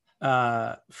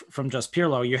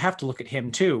Pirlo, you have to look at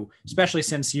him too, especially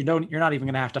since you're not even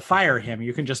going to have to fire him.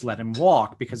 You can just let him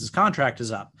walk because his contract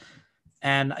is up.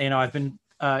 And,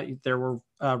 there were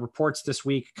reports this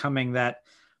week coming that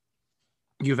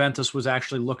Juventus was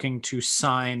actually looking to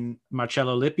sign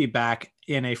Marcello Lippi back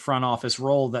in a front office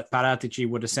role that Paratici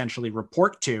would essentially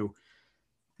report to,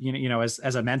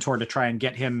 as a mentor, to try and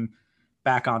get him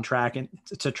back on track and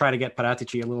to try to get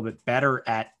Paratici a little bit better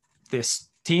at this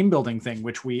team building thing,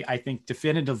 which I think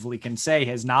definitively can say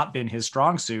has not been his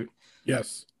strong suit.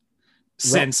 Yes.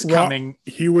 Since coming.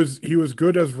 He was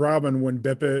good as Robin when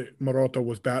Beppe Marotta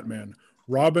was Batman.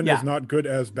 Robin is not good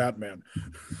as Batman.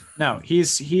 No, he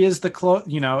is the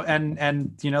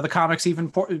and the comics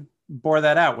even bore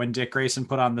that out when Dick Grayson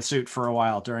put on the suit for a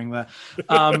while during the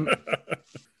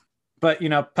but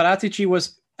Paratici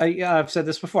was, I've said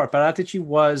this before, Paratici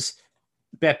was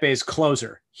Bepe's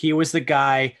closer. He was the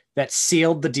guy that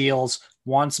sealed the deals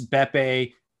once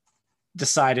Beppe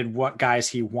decided what guys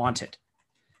he wanted.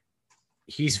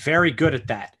 He's very good at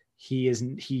that.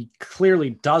 He clearly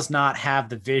does not have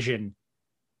the vision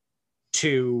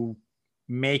to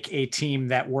make a team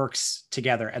that works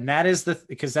together. And that is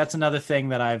because that's another thing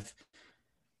that I've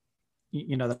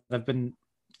been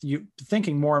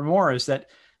thinking more and more, is that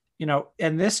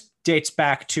and this dates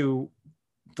back to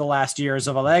the last years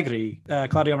of Allegri.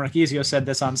 Claudio Marchisio said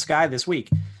this on Sky this week.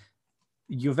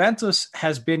 Juventus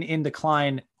has been in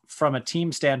decline from a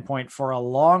team standpoint for a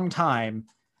long time.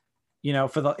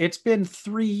 It's been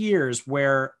 3 years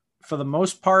where, for the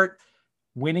most part,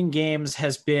 winning games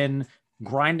has been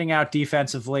grinding out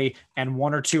defensively and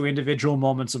one or two individual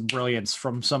moments of brilliance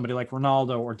from somebody like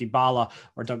Ronaldo or Dybala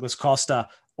or Douglas Costa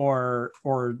or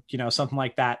something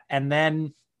like that. And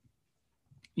then,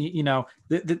 the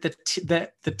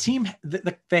team,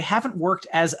 they haven't worked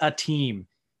as a team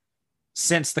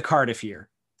since the Cardiff year.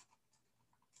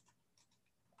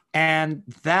 And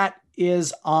that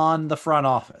is on the front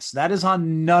office. That is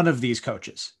on none of these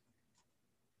coaches.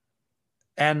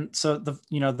 And so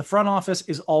the front office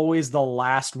is always the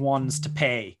last ones to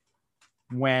pay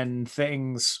when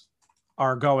things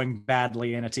are going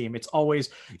badly in a team. You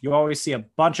always see a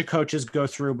bunch of coaches go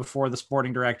through before the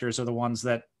sporting directors are the ones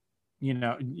that,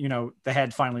 the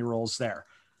head finally rolls there.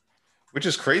 Which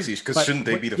is crazy, because shouldn't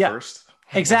they be the first?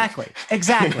 Exactly.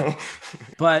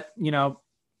 But,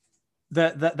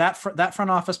 that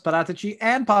front office, Paratici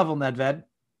and Pavel Nedved,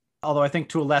 although I think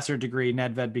to a lesser degree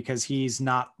Nedved, because he's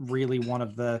not really one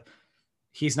of the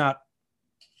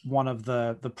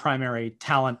primary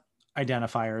talent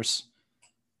identifiers,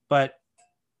 but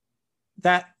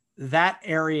that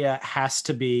area has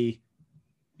to be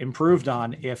improved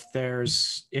on if we're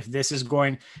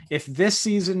going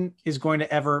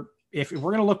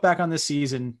to look back on this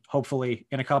season, hopefully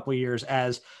in a couple of years,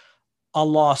 as a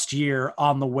lost year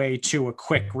on the way to a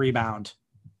quick rebound.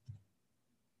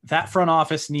 That front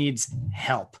office needs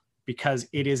help because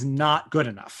it is not good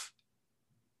enough.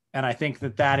 And I think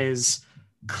that is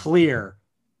clear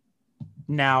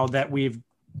now that now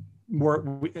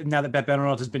that Beppe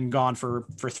Marotta has been gone for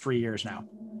 3 years now.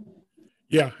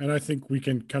 Yeah, and I think we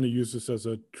can kind of use this as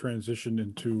a transition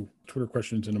into Twitter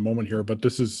questions in a moment here, but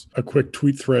this is a quick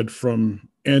tweet thread from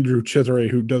Andrew Cesare,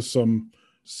 who does some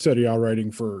Serie A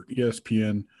writing for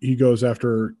ESPN. He goes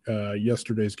after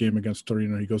yesterday's game against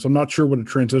Torino. He goes, "I'm not sure what a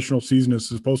transitional season is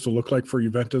supposed to look like for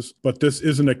Juventus, but this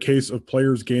isn't a case of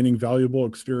players gaining valuable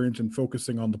experience and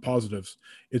focusing on the positives.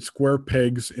 It's square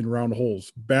pegs in round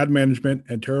holes, bad management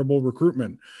and terrible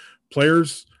recruitment.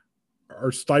 Players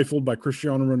are stifled by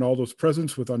Cristiano Ronaldo's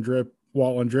presence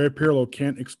while Andrea Pirlo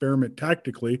can't experiment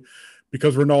tactically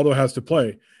because Ronaldo has to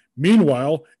play.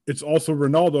 Meanwhile, it's also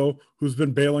Ronaldo who's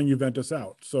been bailing Juventus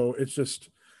out." So it's just,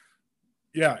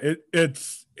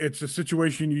 it's a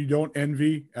situation you don't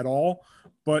envy at all,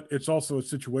 but it's also a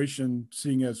situation,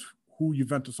 seeing as who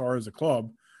Juventus are as a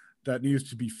club, that needs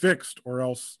to be fixed, or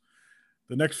else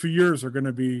the next few years are going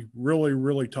to be really,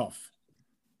 really tough.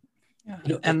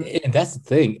 Yeah. And that's the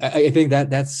thing. I think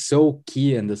that's so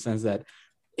key in the sense that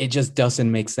it just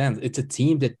doesn't make sense. It's a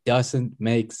team that doesn't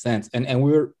make sense. And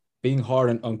we were being hard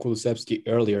on Kulusevski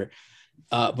earlier,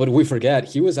 but we forget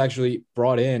he was actually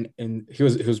brought in and he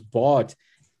was bought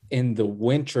in the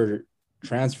winter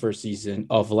transfer season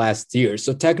of last year.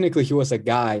 So technically he was a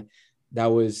guy that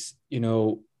was,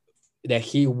 that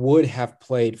he would have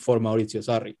played for Maurizio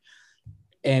Sarri.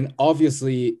 And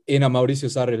obviously in a Maurizio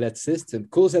Sarri-led system,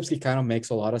 Kulusevski kind of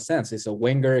makes a lot of sense. He's a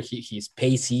winger. He's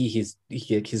pacey.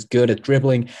 He's good at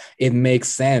dribbling. It makes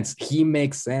sense. He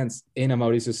makes sense in a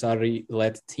Mauricio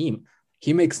Sarri-led team.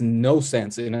 He makes no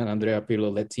sense in an Andrea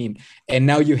Pirlo-led team. And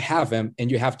now you have him and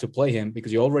you have to play him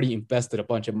because you already invested a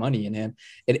bunch of money in him.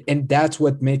 And that's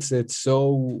what makes it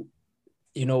so,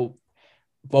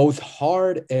 both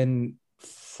hard and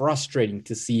frustrating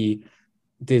to see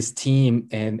this team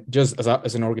and just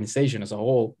as an organization as a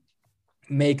whole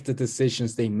make the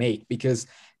decisions they make, because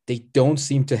they don't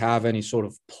seem to have any sort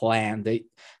of plan.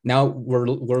 We're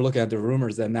looking at the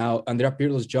rumors that now Andrea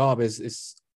Pirlo's job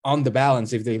is on the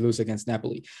balance if they lose against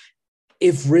Napoli.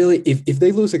 If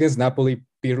they lose against Napoli,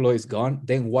 Pirlo is gone,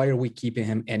 then why are we keeping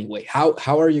him anyway? How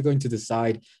are you going to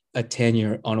decide a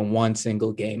tenure on one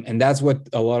single game? And that's what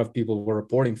a lot of people were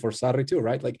reporting for Sarri too,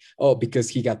 right? Like, because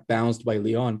he got bounced by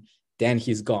Lyon, then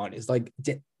he's gone. It's like,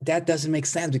 that doesn't make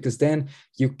sense, because then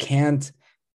you can't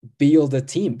build a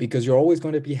team, because you're always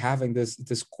going to be having this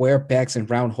square pegs and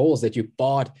round holes that you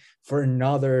bought for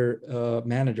another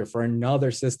manager, for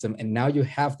another system. And now you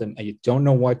have them and you don't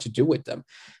know what to do with them.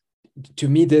 To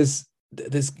me, this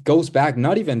goes back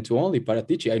not even to only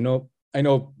Paratici. I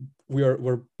know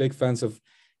we're big fans of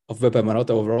Beppe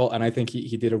Marotta overall, and I think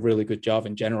he did a really good job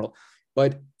in general.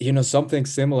 But, something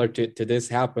similar to this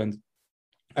happened.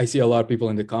 I see a lot of people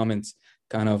in the comments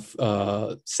kind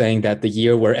of saying that the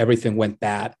year where everything went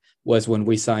bad was when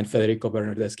we signed Federico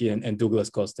Bernardeschi and Douglas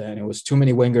Costa, and it was too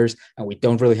many wingers and we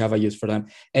don't really have a use for them.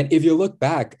 And if you look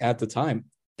back at the time,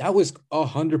 that was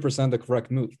 100% the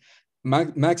correct move.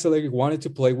 Max Allegri wanted to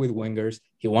play with wingers.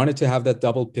 He wanted to have that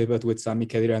double pivot with Sami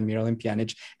Khedira and Miralem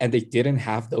Pjanic, and they didn't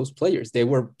have those players. They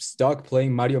were stuck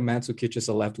playing Mario Mandzukic as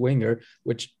a left winger,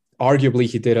 which arguably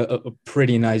he did a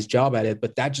pretty nice job at it,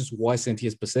 but that just wasn't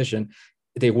his position.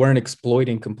 They weren't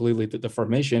exploiting completely the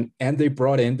formation, and they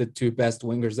brought in the two best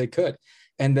wingers they could.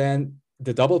 And then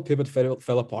the double pivot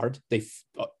fell apart.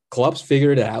 Clubs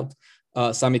figured it out.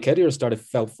 Sami Khedira started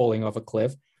falling off a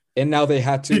cliff. And now they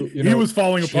had to, he was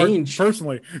falling apart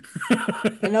personally.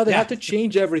 And now they have to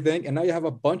change everything. And now you have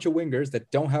a bunch of wingers that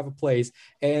don't have a place.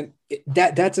 And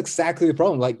that's exactly the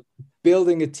problem. Like,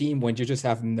 building a team when you just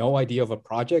have no idea of a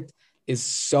project is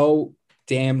so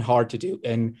damn hard to do.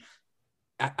 And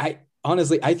I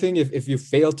honestly, I think if you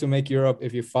fail to make Europe,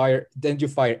 then you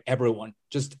fire everyone,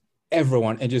 just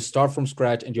everyone, and you start from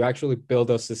scratch and you actually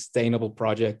build a sustainable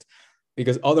project,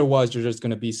 because otherwise you're just going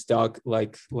to be stuck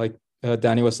like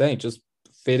Danny was saying, just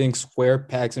fitting square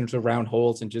pegs into round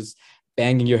holes and just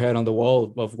banging your head on the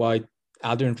wall of why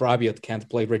Adrian Rabiot can't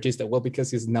play Regista. Well,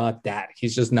 because he's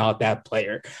just not that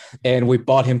player. And we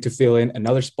bought him to fill in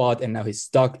another spot, and now he's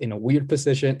stuck in a weird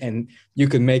position. And you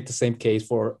can make the same case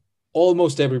for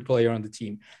almost every player on the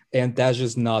team. And that's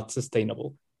just not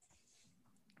sustainable.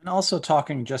 And also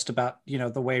talking just about,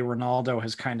 the way Ronaldo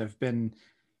has kind of been,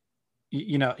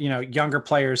 younger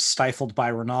players stifled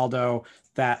by Ronaldo,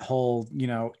 that whole,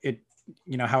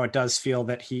 how it does feel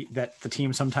that the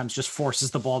team sometimes just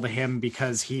forces the ball to him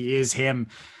because he is him.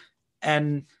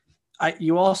 And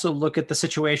you also look at the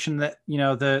situation that,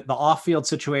 the off-field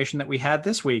situation that we had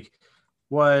this week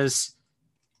was,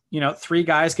 3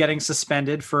 guys getting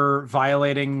suspended for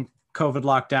violating COVID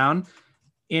lockdown.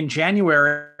 In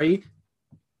January,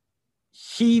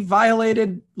 he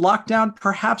violated lockdown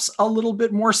perhaps a little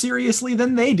bit more seriously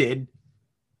than they did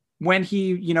when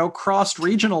he, crossed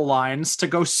regional lines to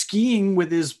go skiing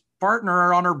with his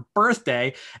partner on her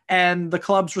birthday. And the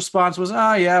club's response was,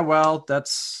 oh yeah, well,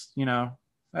 that's,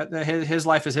 his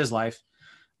life is his life.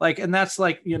 Like, and that's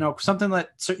like, something that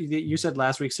you said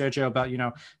last week, Sergio, about,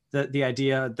 the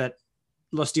idea that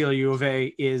Lo Stile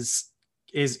Juve is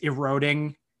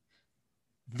eroding.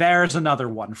 There's another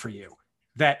one for you,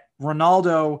 that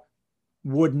Ronaldo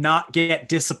would not get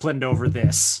disciplined over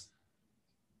this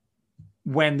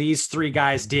when these 3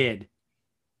 guys did,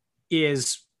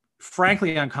 is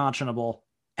frankly unconscionable,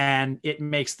 and it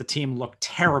makes the team look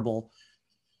terrible.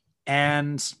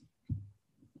 And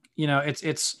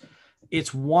it's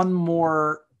one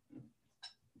more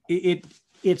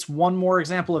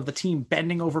example of the team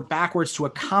bending over backwards to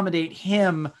accommodate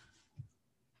him,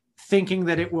 thinking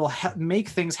that it will make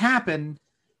things happen,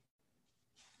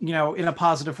 in a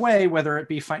positive way, whether it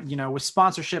be with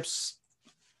sponsorships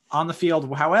on the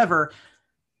field, however,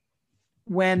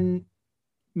 when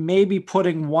maybe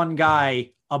putting one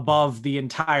guy above the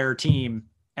entire team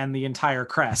and the entire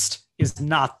crest is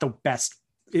not the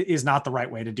right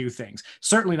way to do things.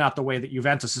 Certainly not the way that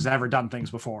Juventus has ever done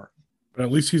things before. But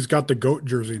at least he's got the GOAT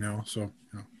jersey now, so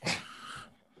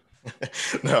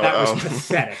No, that was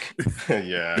pathetic.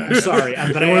 Yeah. I'm sorry,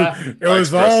 Andrea. It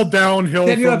was all downhill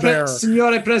from there.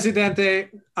 Signore Presidente,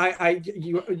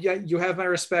 you have my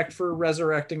respect for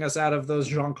resurrecting us out of those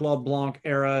Jean-Claude Blanc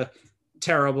era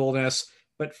terribleness,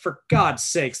 but for God's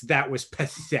sakes, that was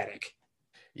pathetic.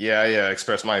 Yeah, I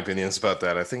expressed my opinions about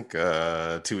that, I think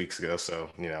 2 weeks ago, so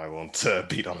I won't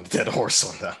beat on a dead horse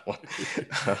on that one.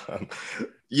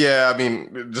 Yeah, I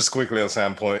mean, just quickly on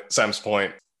Sam's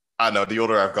point, I know the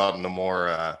older I've gotten, the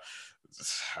more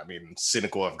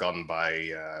cynical I've gotten by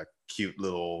cute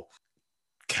little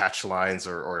catch lines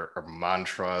or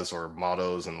mantras or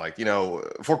mottos, and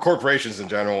for corporations in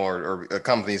general or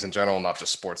companies in general, not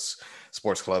just sports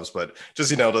clubs, but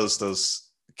just those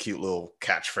cute little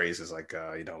catchphrases like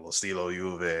Lo Stile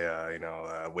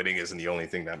Juve, winning isn't the only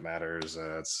thing that matters,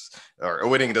 or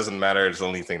winning doesn't matter, it's the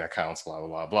only thing that counts, blah blah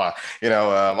blah blah.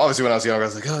 Obviously when I was younger I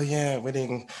was like, oh yeah,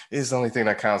 winning is the only thing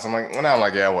that counts. I'm like, now I'm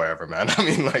like, yeah, whatever, man. I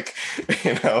mean, at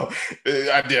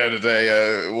the end of the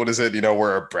day, what is it,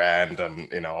 we're a brand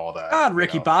and all that. God,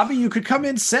 Ricky Bobby, you could come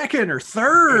in second or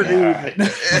third.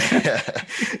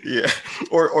 Yeah.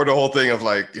 Or the whole thing of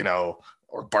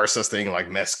or Barca's thing, like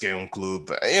Mesquite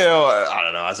Club. I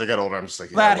don't know. As I get older, I'm just like,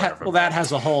 that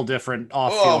has a whole different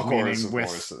off-field meaning but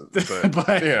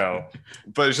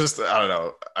it's just, I don't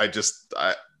know. I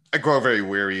grow very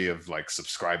weary of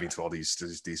subscribing to all these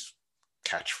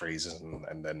catchphrases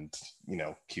and then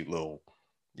cute little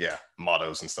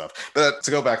mottos and stuff. But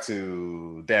to go back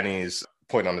to Danny's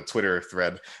point on the Twitter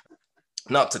thread,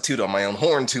 not to toot on my own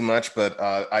horn too much, but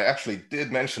I actually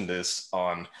did mention this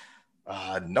on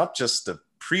not just the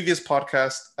previous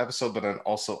podcast episode, but then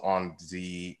also on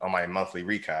my monthly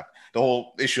recap, the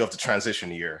whole issue of the transition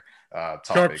year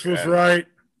topic. Chuck was right.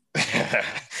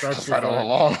 That's right all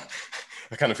along.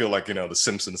 I kind of feel like, the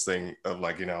Simpsons thing of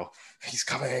like, he's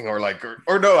coming, or like,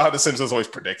 or no, how the Simpsons always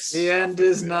predicts. The end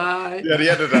is nigh. Yeah, the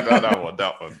end of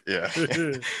that one. Yeah.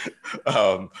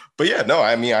 But yeah, no,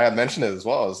 I mean, I had mentioned it as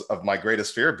well as of my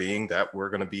greatest fear being that we're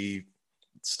going to be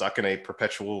stuck in a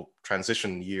perpetual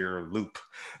transition year loop.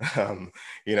 And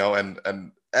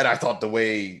I thought the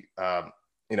way,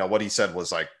 what he said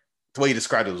was like, the way he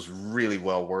described it was really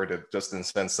well worded, just in the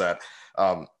sense that,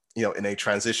 in a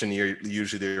transition year,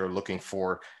 usually they're looking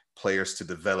for players to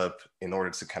develop in order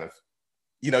to kind of,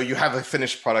 you have a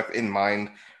finished product in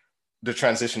mind. The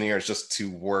transition year is just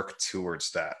to work towards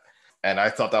that. And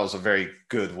I thought that was a very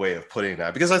good way of putting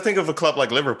that, because I think of a club like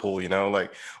Liverpool,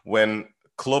 like when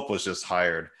Klopp was just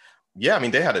hired. Yeah, I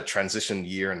mean, they had a transition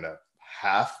year and a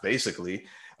half, basically.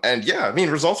 And yeah, I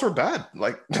mean, results were bad.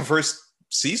 Like the first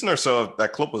season or so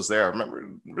that Klopp was there, I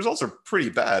remember results are pretty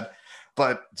bad.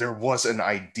 But there was an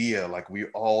idea, like we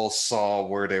all saw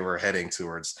where they were heading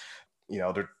towards.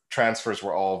 Their transfers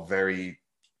were all very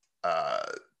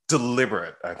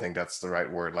deliberate. I think that's the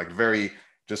right word. Like very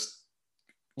just,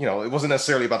 it wasn't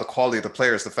necessarily about the quality of the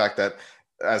players. The fact that,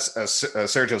 as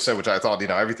Sergio said, which I thought,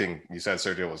 everything you said,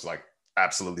 Sergio, was like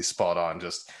absolutely spot on.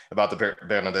 Just about the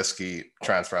Bernardeschi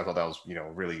transfer, I thought that was,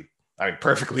 really,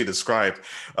 perfectly described.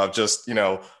 Of just,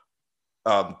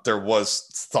 there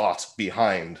was thought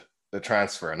behind the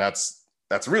transfer, and that's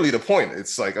really the point.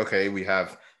 It's like, okay, we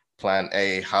have plan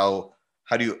A. How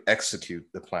do you execute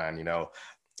the plan?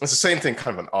 It's the same thing,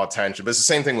 kind of an odd tangent, but it's the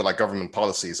same thing with like government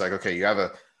policy. It's like, okay, you have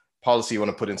a policy you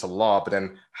want to put into law, but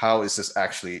then how is this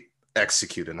actually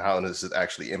executed and how is it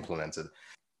actually implemented?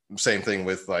 Same thing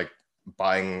with like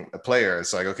buying a player.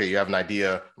 It's like, okay, you have an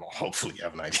idea, well, hopefully you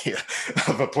have an idea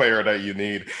of a player that you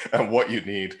need and what you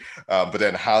need, but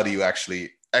then how do you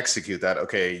actually execute that?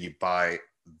 Okay, you buy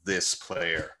this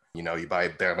player, you buy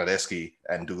Bernardeschi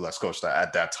and Douglas Costa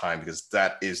at that time, because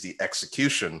that is the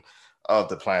execution of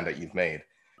the plan that you've made.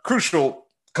 Crucial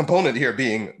component here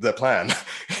being the plan.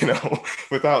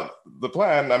 Without the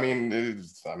plan, I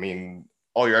mean,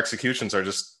 all your executions are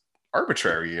just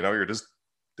arbitrary. You're just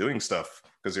doing stuff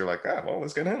because you're like,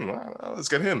 let's get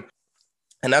him.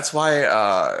 And that's why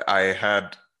I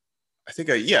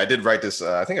did write this.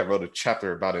 I think I wrote a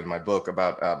chapter about it in my book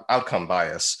about outcome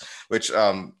bias, which,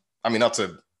 not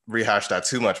to rehash that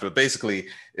too much, but basically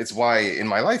it's why in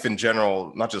my life in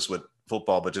general, not just with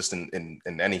football, but just in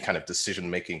any kind of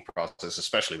decision-making process,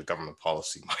 especially with government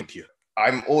policy, mind you,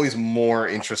 I'm always more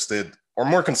interested or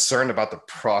more concerned about the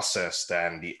process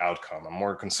than the outcome. I'm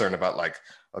more concerned about like,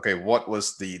 okay, what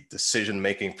was the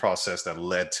decision-making process that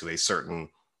led to a certain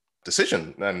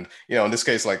decision? And, in this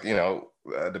case, like, the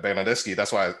Bernardeschi,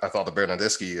 that's why I thought the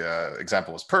Bernardeschi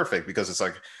example was perfect, because it's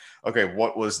like, okay,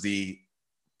 what was the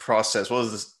process? What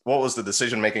was the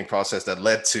decision-making process that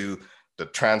led to the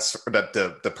transfer,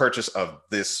 the purchase of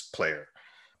this player?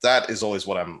 That is always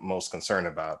what I'm most concerned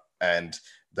about. And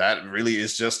that really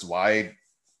is just why,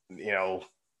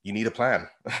 you need a plan,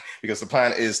 because the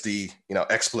plan is the,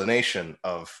 explanation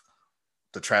of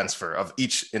the transfer, of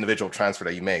each individual transfer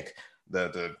that you make.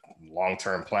 The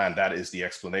long-term plan, that is the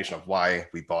explanation of why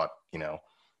we bought,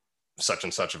 such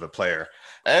and such of a player.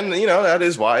 And, that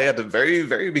is why at the very,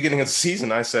 very beginning of the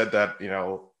season, I said that,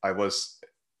 I was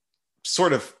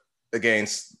sort of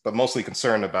against, but mostly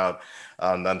concerned about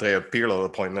the Andrea Pirlo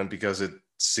appointment, because it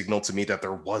signaled to me that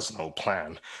there was no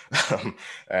plan.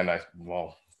 And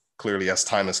clearly as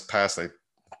time has passed,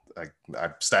 I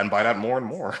stand by that more and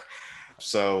more.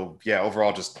 So yeah,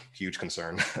 overall, just huge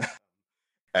concern.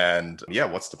 And yeah,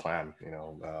 what's the plan?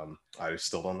 I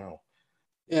still don't know.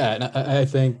 Yeah, and I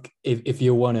think if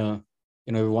you want to,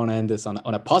 end this on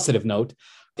a positive note,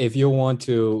 if you want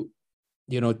to,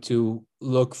 to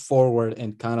look forward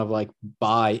and kind of like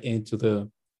buy into the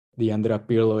Andrea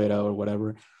Pirlo era or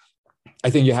whatever,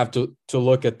 I think you have to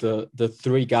look at the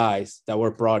three guys that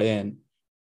were brought in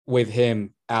with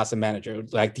him as a manager,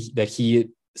 like that he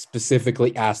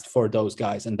specifically asked for those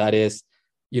guys. And that is,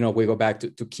 we go back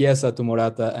to Chiesa, to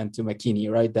Morata, and to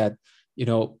McKennie, right? That,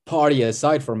 party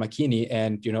aside for McKennie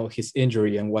and, his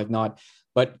injury and whatnot.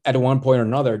 But at one point or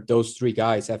another, those three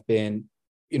guys have been,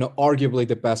 arguably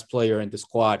the best player in the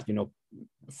squad,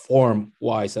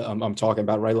 form-wise, I'm talking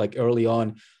about, right? Like early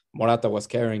on, Morata was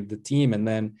carrying the team. And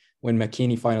then when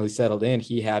McKennie finally settled in,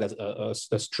 he had a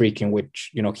streak in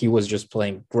which, he was just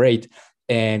playing great.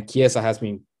 And Chiesa has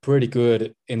been pretty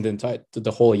good in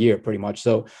the whole year, pretty much.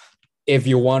 So if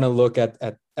you want to look at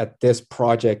this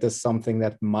project as something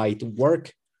that might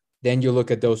work, then you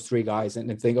look at those three guys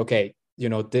and think, okay,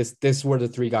 this were the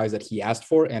three guys that he asked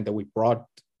for and that we brought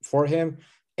for him,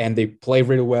 and they play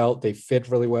really well, they fit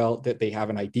really well, that they have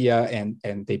an idea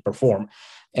and they perform.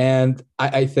 And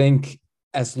I think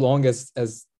as long as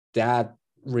that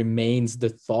remains the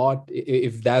thought,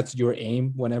 if that's your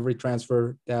aim when every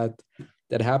transfer that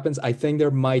happens, I think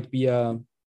there might be a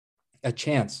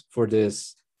chance for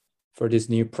this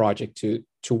new project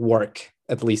to work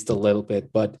at least a little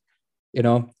bit. But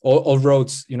all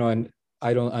roads, and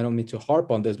I don't mean to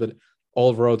harp on this, but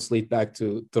all roads lead back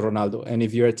to Ronaldo. And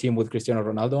if you're a team with Cristiano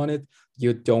Ronaldo on it,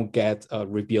 you don't get a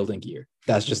rebuilding year.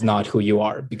 That's just not who you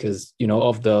are, because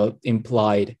of the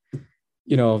implied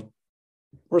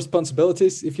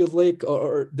responsibilities, if you like,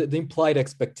 or the implied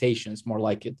expectations, more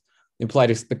like it.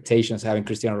 Implied expectations having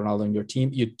Cristiano Ronaldo on your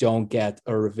team, you don't get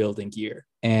a rebuilding year.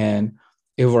 And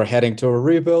if we're heading to a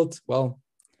rebuild, well,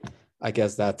 I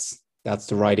guess that's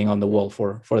the writing on the wall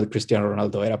for the Cristiano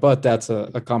Ronaldo era. But that's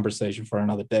a conversation for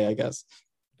another day, I guess.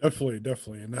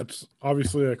 Definitely. And that's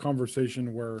obviously a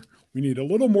conversation where we need a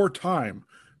little more time.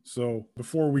 So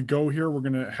before we go here, we're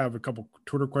going to have a couple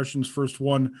Twitter questions. First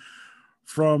one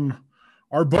from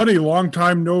our buddy,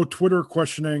 longtime no Twitter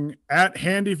questioning, at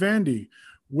Handy Vandy.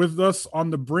 With us on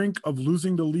the brink of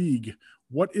losing the league,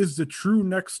 what is the true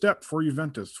next step for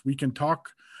Juventus? We can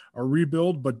talk a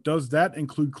rebuild, but does that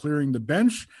include clearing the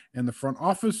bench and the front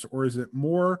office, or is it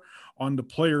more on the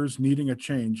players needing a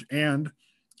change? And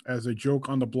as a joke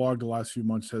on the blog the last few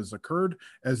months has occurred,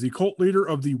 as the cult leader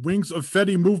of the Wings of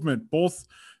Fede movement, both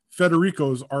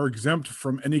Federicos are exempt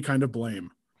from any kind of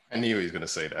blame. I knew he was going to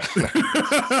say that.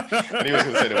 I knew he was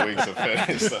going to say the Wings of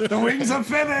Fede. So. The Wings of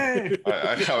Fede!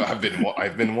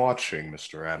 I've been watching,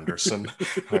 Mr. Anderson.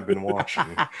 I've been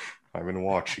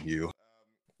watching you.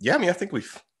 Yeah, I mean, I think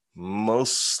we've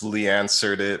mostly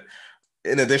answered it.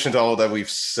 In addition to all that we've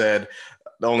said,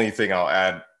 the only thing I'll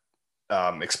add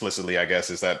explicitly, I guess,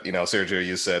 is that, Sergio,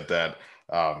 you said that,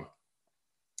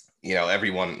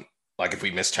 everyone, like if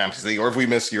we miss Champions League or if we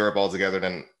miss Europe altogether,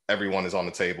 then everyone is on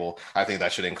the table. I think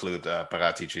that should include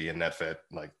Paratici and Nedved.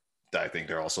 Like, I think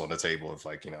they're also on the table of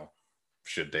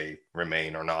should they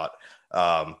remain or not.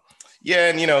 And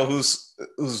who's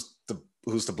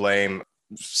to blame?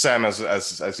 Sam,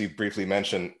 as you briefly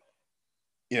mentioned,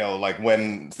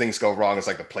 when things go wrong, it's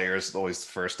like the players always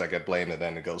first that get blamed, and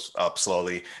then it goes up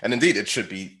slowly. And indeed, it should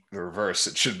be the reverse.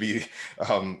 It should be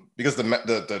because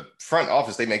the front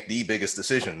office, they make the biggest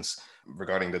decisions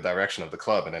regarding the direction of the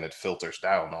club, and then it filters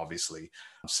down, obviously.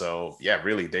 So yeah,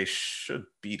 really, they should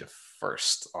be the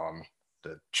first on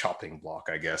the chopping block,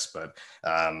 I guess. But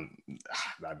I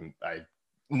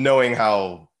knowing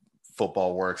how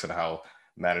football works and how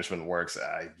management works,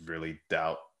 I really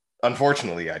doubt.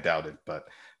 Unfortunately, I doubt it. But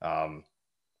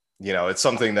it's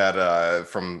something that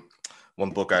from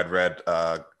one book I'd read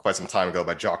quite some time ago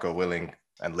by Jocko Willing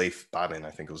and Leif Baden, I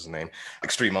think was his name,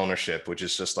 Extreme Ownership, which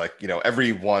is just like,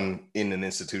 everyone in an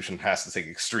institution has to take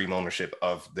extreme ownership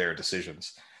of their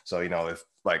decisions. So, if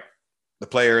like the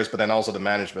players, but then also the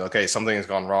management, okay, something has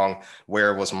gone wrong.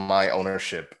 Where was my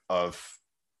ownership of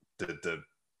of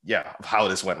how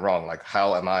this went wrong? Like,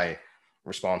 how am I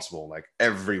responsible? Like,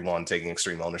 everyone taking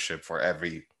extreme ownership for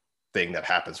everything that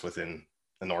happens within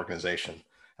an organization.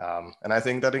 And I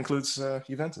think that includes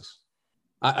Juventus.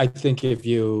 I think if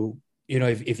you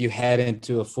head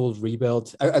into a full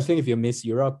rebuild, I think if you miss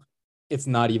Europe, it's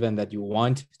not even that you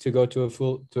want to go to a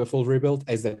full rebuild,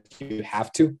 as that you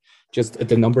have to. Just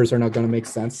the numbers are not going to make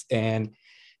sense. And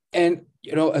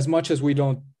as much as we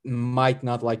might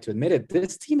not like to admit it,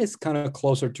 this team is kind of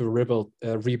closer to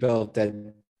a rebuild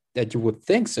that you would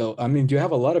think so. I mean, you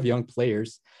have a lot of young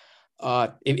players.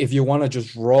 If you want to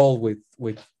just roll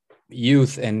with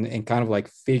youth and kind of like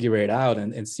figure it out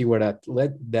and see where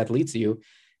that leads you.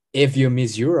 If you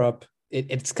miss Europe,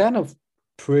 it's kind of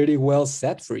pretty well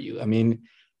set for you. I mean,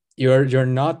 you're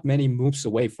not many moves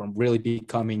away from really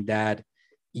becoming that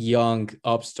young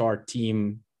upstart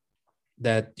team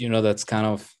that, that's kind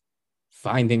of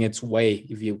finding its way,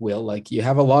 if you will. Like, you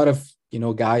have a lot of,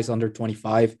 guys under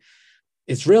 25.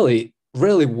 It's really,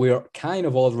 we're kind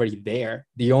of already there.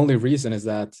 The only reason is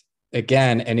that,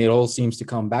 again, and it all seems to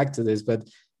come back to this, but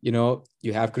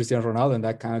you have Cristiano Ronaldo, and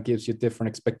that kind of gives you different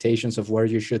expectations of where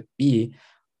you should be.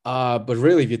 But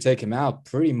really, if you take him out,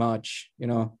 pretty much,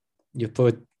 you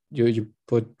put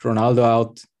Ronaldo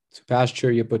out to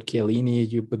pasture, you put Chiellini,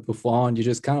 you put Buffon, you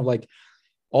just kind of like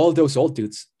all those old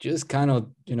dudes, just kind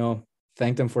of,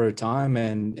 thank them for their time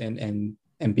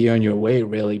and be on your way,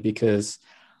 really, because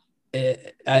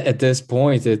at this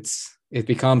point, it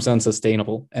becomes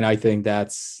unsustainable. And I think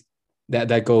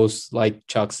that goes, like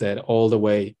Chuck said, all the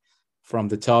way from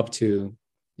the top to,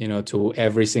 to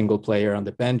every single player on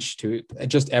the bench, to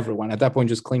just everyone. At that point,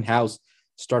 just clean house,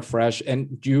 start fresh.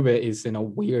 And Juve is in a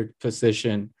weird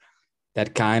position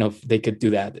that kind of they could do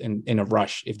that in a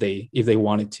rush if they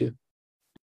wanted to.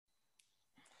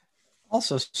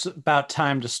 Also, it's about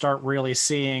time to start really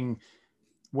seeing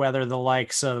whether the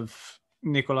likes of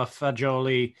Nicola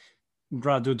Fagioli,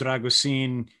 Radu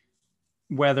Dragusin,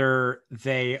 whether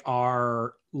they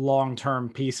are long-term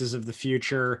pieces of the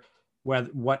future,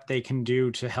 what they can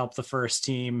do to help the first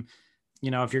team.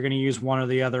 If you're going to use one or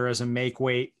the other as a make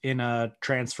weight in a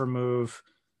transfer move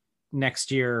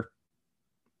next year,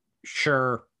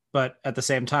 sure. But at the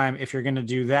same time, if you're going to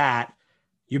do that,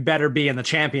 you better be in the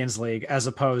Champions League as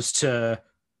opposed to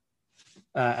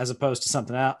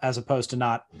something else, as opposed to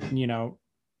not,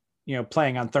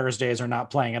 playing on Thursdays or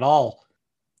not playing at all.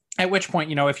 At which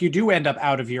point, if you do end up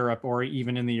out of Europe or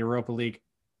even in the Europa League,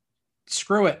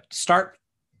 screw it. Start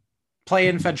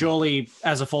playing Fagioli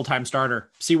as a full-time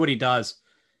starter. See what he does.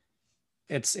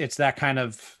 It's that kind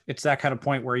of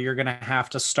point where you're going to have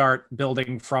to start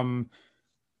building from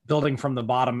the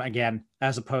bottom again,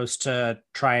 as opposed to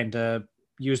trying to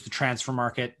use the transfer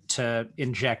market to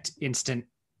inject instant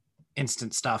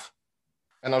stuff.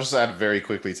 And I'll just add very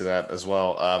quickly to that as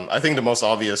well. I think the most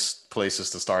obvious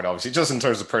places to start, obviously, just in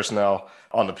terms of personnel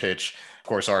on the pitch, of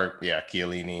course, are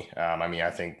Chiellini.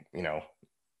 I think,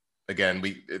 again,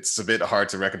 it's a bit hard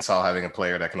to reconcile having a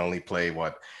player that can only play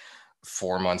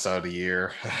 4 months out of the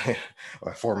year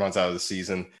or 4 months out of the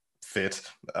season fit.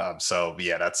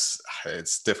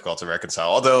 It's difficult to reconcile.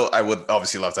 Although I would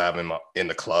obviously love to have him in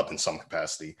the club in some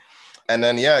capacity. And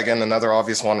then, again, another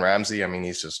obvious one, Ramsey.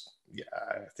 He's just,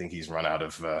 I think he's run out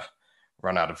of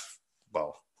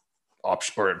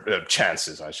options or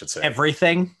chances, I should say.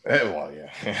 Everything.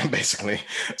 Basically.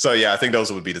 So I think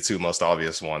those would be the two most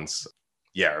obvious ones.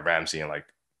 Ramsey and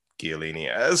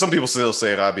Chiellini. Some people still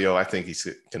say Rabiot. I think he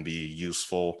can be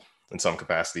useful in some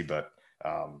capacity, but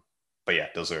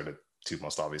those are the two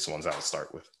most obvious ones I would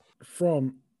start with.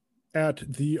 From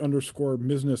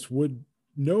 @the_business, would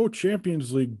no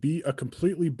Champions League be a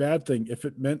completely bad thing if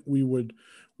it meant we would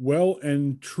well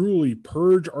and truly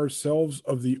purge ourselves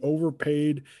of the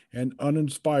overpaid and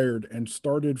uninspired and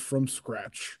started from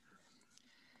scratch?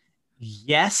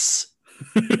 Yes.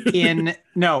 And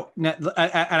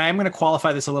I'm going to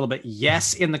qualify this a little bit.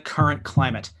 Yes, in the current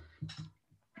climate.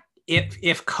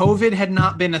 If COVID had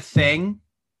not been a thing,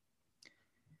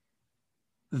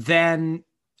 then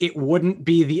it wouldn't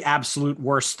be the absolute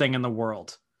worst thing in the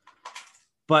world.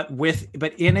 But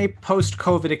in a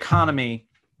post-COVID economy,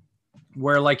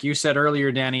 where, like you said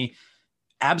earlier, Danny,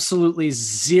 absolutely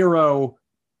zero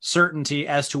certainty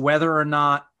as to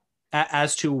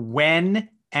when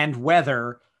and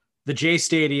whether the J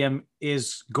Stadium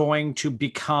is going to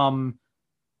become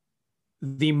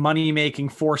the money-making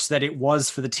force that it was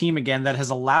for the team again, that has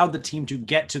allowed the team to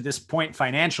get to this point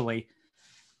financially.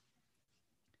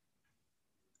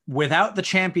 Without the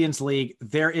Champions League,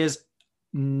 there is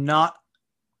not.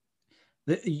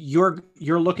 You're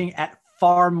looking at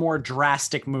far more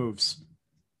drastic moves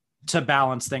to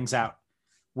balance things out.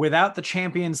 Without the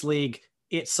Champions League,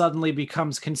 it suddenly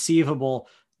becomes conceivable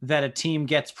that a team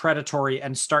gets predatory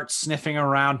and starts sniffing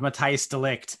around Matthijs de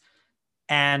Ligt,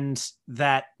 and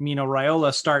that Mino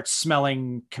Raiola starts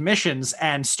smelling commissions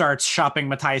and starts shopping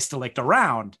Matthijs de Ligt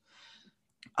around.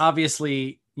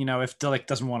 Obviously, if de Ligt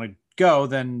doesn't want to go,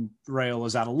 then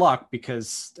Raiola's out of luck,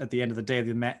 because at the end of the day,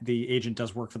 the agent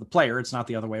does work for the player. It's not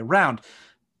the other way around.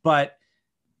 But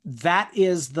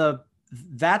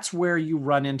that's where you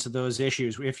run into those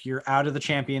issues. If you're out of the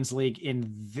Champions League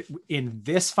in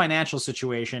this financial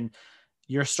situation,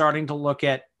 you're starting to look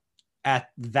at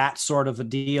that sort of a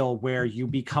deal where you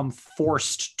become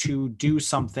forced to do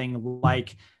something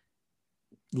like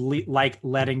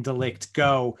letting de Ligt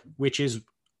go, which is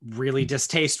really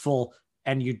distasteful,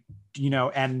 and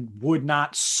and would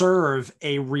not serve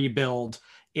a rebuild.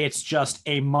 It's just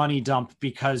a money dump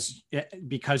because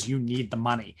you need the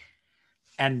money.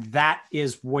 And that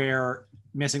is where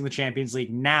missing the Champions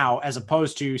League now, as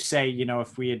opposed to, say,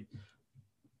 if we had,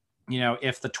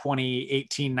 if the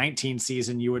 2018-19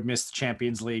 season, you would miss the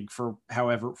Champions League for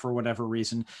whatever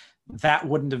reason, that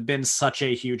wouldn't have been such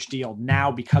a huge deal.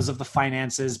 Now, because of the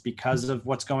finances, because of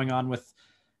what's going on with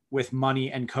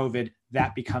money and COVID,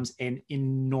 that becomes an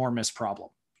enormous problem.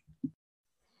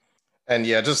 And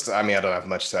I don't have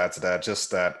much to add to that.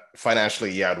 Just that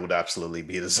financially, it would absolutely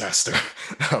be a disaster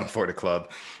for the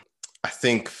club. I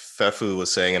think Fefu was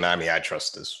saying, and I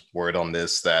trust his word on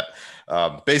this, that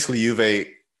basically Juve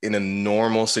in a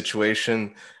normal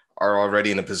situation are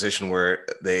already in a position where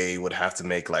they would have to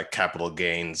make capital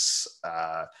gains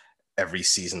every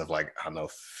season of like, I don't know,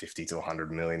 50 to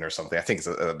 100 million or something. I think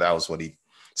that was what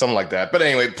something like that. But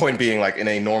anyway, point being, like in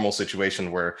a normal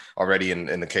situation where already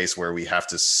in the case where we have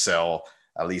to sell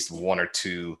at least one or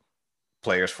two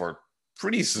players for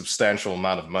pretty substantial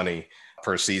amount of money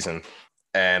per season.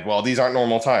 And well, these aren't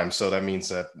normal times. So that means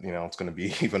that, it's going to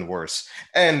be even worse.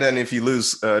 And then if you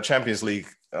lose Champions League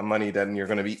money, then you're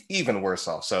going to be even worse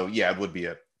off. So yeah, it would be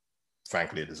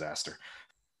frankly a disaster.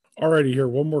 Alrighty, here.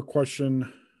 One more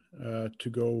question to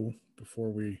go before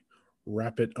we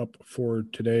wrap it up for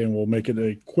today, and we'll make it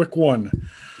a quick one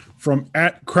from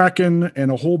 @Kraken and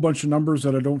a whole bunch of numbers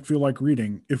that I don't feel like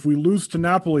reading. If we lose to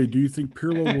Napoli, do you think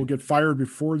Pirlo will get fired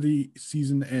before the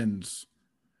season ends?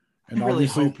 And I really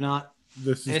hope not.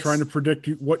 This is trying to predict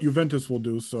what Juventus will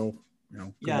do, so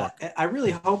good luck. I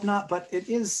really hope not, but it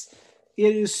is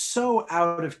so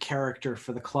out of character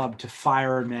for the club to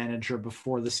fire a manager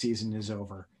before the season is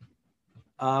over.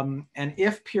 And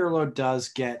if Pirlo does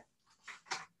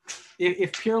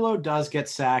get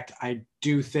sacked, I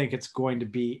do think it's going to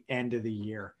be end of the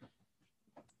year.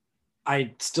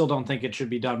 I still don't think it should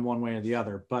be done one way or the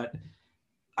other, but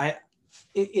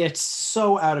it's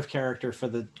so out of character for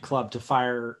the club to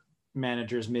fire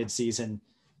managers mid-season.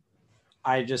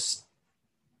 I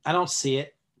don't see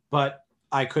it, but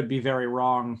I could be very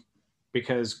wrong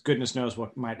because goodness knows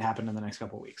what might happen in the next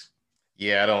couple of weeks.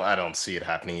 Yeah, I don't see it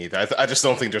happening either. I just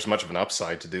don't think there's much of an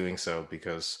upside to doing so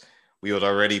because we would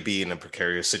already be in a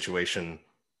precarious situation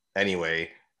anyway.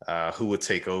 Who would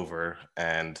take over?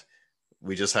 And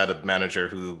we just had a manager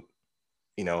who,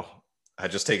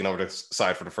 had just taken over the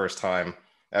side for the first time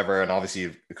ever. And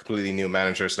obviously a completely new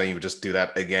manager. So then you would just do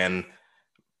that again.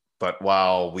 But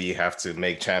while we have to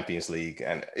make Champions League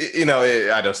and,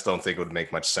 I just don't think it would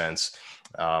make much sense.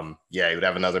 You would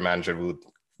have another manager who would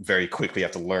very quickly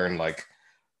have to learn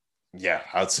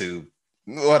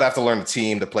we'll have to learn the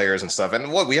team, the players and stuff.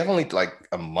 And we have only like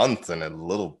a month and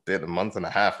a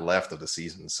half left of the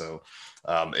season. So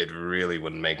it really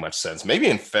wouldn't make much sense. Maybe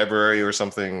in February or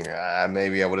something,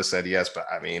 maybe I would have said yes, but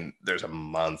I mean, there's a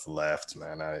month left,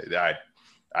 man.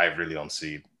 I really don't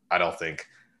see, I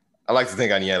like to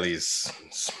think Agnelli's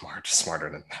smarter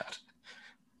than that.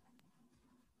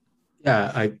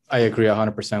 Yeah, I agree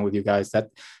 100% with you guys.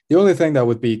 That the only thing that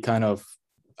would be kind of,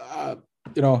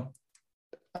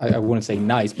 I wouldn't say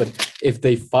nice, but if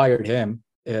they fired him,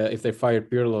 if they fired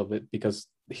Pirlo because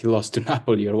he lost to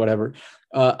Napoli or whatever,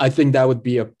 I think that would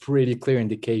be a pretty clear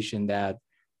indication that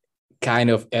kind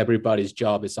of everybody's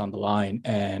job is on the line.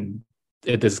 And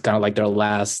it is kind of like their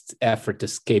last effort to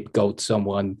scapegoat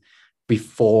someone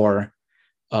before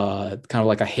kind of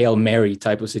like a Hail Mary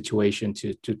type of situation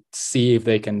to see if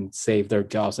they can save their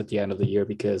jobs at the end of the year,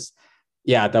 because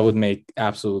that would make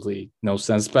absolutely no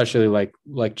sense, especially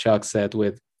like Chuck said,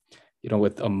 with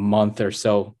a month or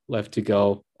so left to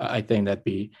go. I think that'd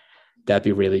be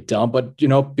really dumb, but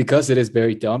because it is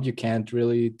very dumb, you can't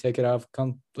really take it out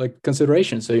of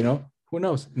consideration. So who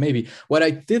knows? Maybe. What I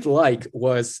did like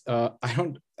was a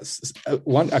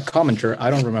commenter, I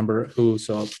don't remember who,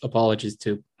 so apologies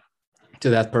to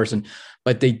that person,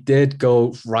 but they did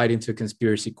go right into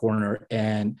conspiracy corner,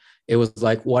 and it was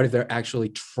like, what if they're actually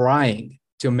trying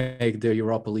to make the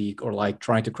Europa League or like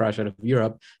trying to crash out of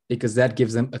Europe, because that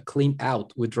gives them a clean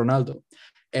out with Ronaldo.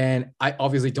 And I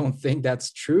obviously don't think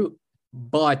that's true,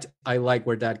 but I like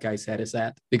where that guy's head is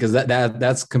at, because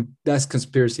that's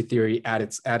conspiracy theory at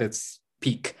its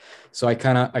peak. So I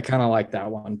kind of like that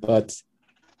one, but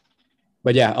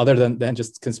yeah, other than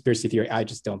just conspiracy theory, I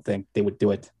just don't think they would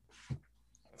do it.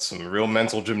 Some real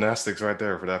mental gymnastics right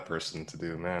there for that person to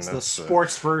do, man. It's the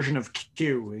sports version of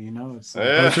Q, It's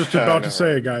I was just about to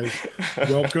say, guys,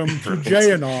 welcome to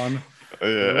Jayanon.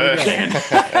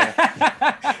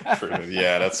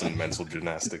 Yeah, that's some mental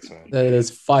gymnastics, man. That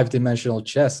is 5-dimensional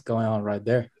chess going on right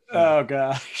there. Oh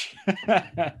gosh.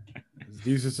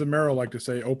 Jesus and Mero like to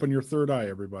say, open your third eye,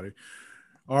 everybody.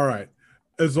 All right.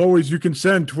 As always, you can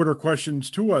send Twitter questions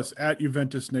to us at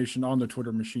Juventus Nation on the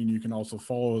Twitter machine. You can also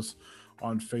follow us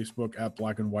on Facebook at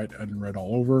Black and White and Red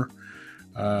All Over.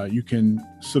 You can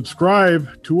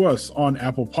subscribe to us on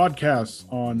Apple Podcasts,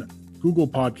 on Google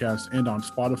Podcasts, and on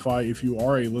Spotify. If you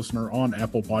are a listener on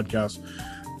Apple Podcasts,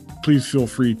 please feel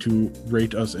free to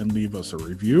rate us and leave us a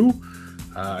review.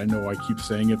 I know I keep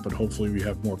saying it, but hopefully we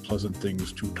have more pleasant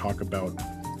things to talk about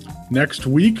next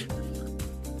week.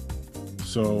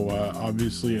 So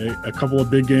obviously a couple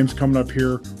of big games coming up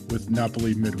here with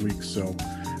Napoli midweek. So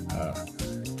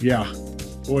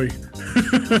boy.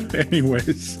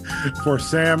 Anyways, for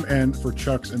Sam and for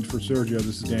Chucks and for Sergio,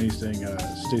 this is Danny saying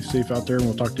stay safe out there, and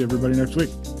we'll talk to everybody next week.